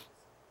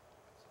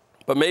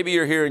 But maybe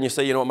you're here and you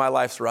say, you know what, my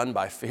life's run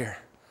by fear.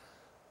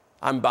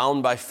 I'm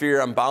bound by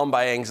fear. I'm bound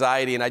by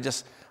anxiety. And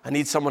I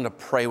need someone to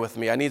pray with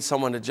me. I need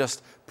someone to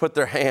just put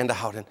their hand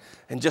out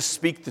and just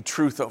speak the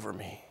truth over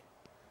me.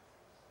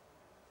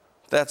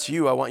 If that's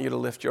you, I want you to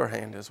lift your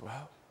hand as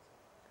well.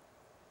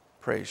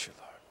 Praise you,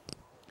 Lord.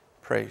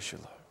 Praise you,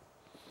 Lord.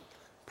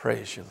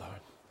 Praise you, Lord.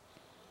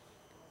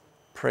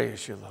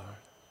 Praise you, Lord.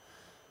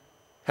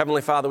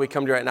 Heavenly Father, we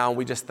come to you right now and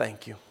we just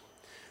thank you.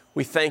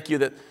 We thank you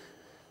that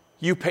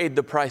you paid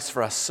the price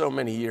for us so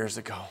many years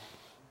ago.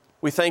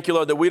 We thank you,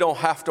 Lord, that we don't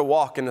have to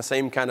walk in the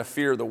same kind of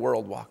fear the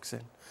world walks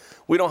in.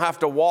 We don't have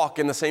to walk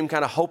in the same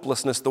kind of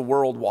hopelessness the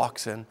world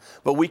walks in,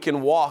 but we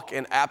can walk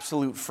in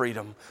absolute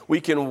freedom. We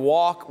can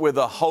walk with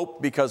a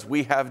hope because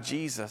we have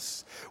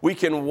Jesus. We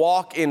can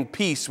walk in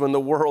peace when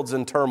the world's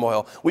in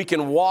turmoil. We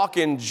can walk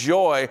in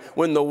joy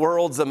when the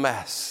world's a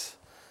mess.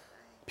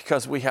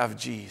 Because we have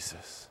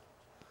Jesus.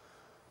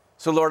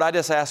 So, Lord, I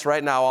just ask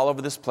right now all over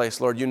this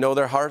place, Lord, you know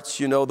their hearts.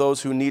 You know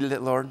those who needed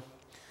it, Lord.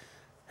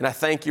 And I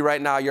thank you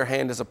right now your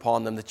hand is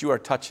upon them, that you are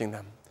touching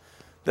them,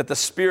 that the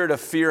spirit of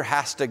fear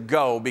has to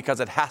go because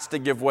it has to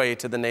give way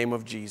to the name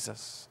of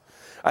Jesus.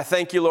 I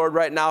thank you, Lord,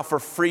 right now for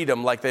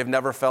freedom like they've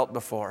never felt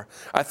before.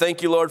 I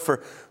thank you, Lord,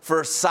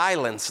 for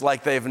silence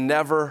like they've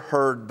never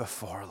heard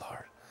before, Lord.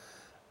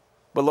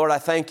 But Lord, I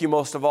thank you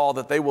most of all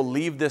that they will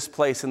leave this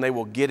place and they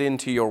will get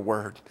into your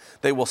word.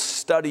 They will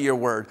study your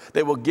word.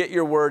 They will get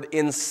your word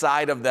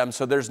inside of them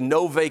so there's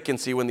no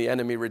vacancy when the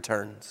enemy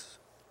returns.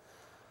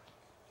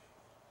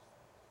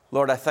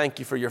 Lord, I thank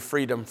you for your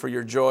freedom, for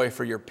your joy,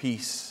 for your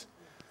peace.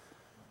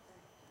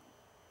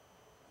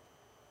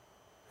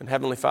 And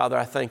Heavenly Father,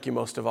 I thank you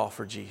most of all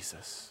for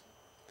Jesus.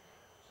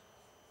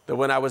 That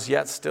when I was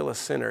yet still a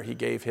sinner, he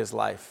gave his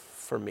life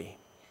for me.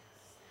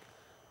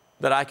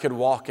 That I could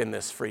walk in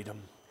this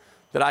freedom.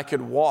 That I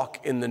could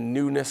walk in the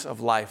newness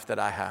of life that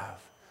I have.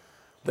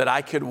 That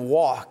I could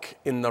walk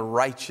in the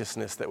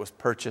righteousness that was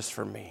purchased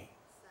for me.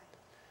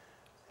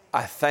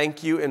 I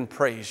thank you and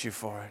praise you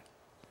for it.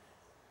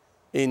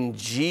 In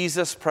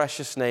Jesus'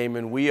 precious name,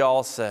 and we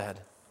all said,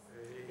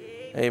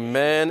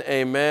 amen,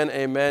 amen,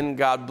 amen.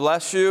 God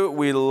bless you.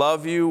 We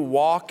love you.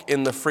 Walk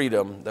in the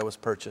freedom that was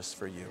purchased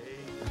for you.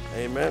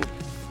 Amen.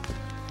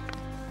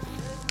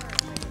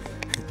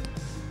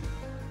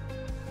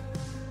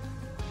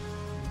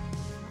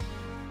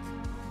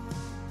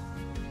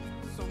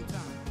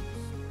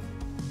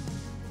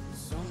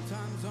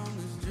 Sometimes on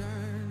this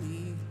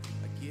journey,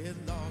 I get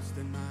lost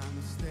in my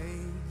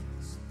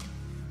mistakes.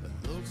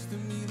 It looks to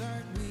me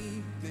like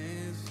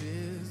weakness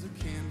is a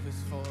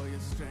canvas for your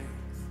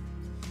strength.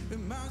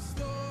 And my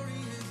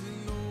story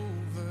isn't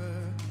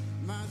over,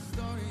 my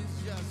story's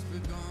just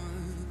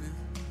begun.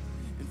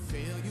 And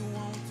failure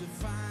won't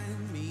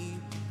define me,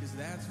 'cause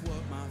that's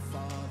what my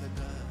Father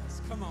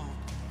does. Come on,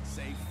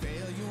 say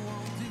failure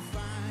won't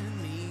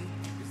define me,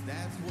 'cause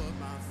that's what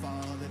my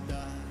Father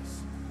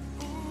does.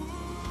 Ooh,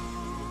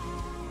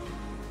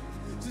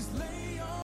 just lay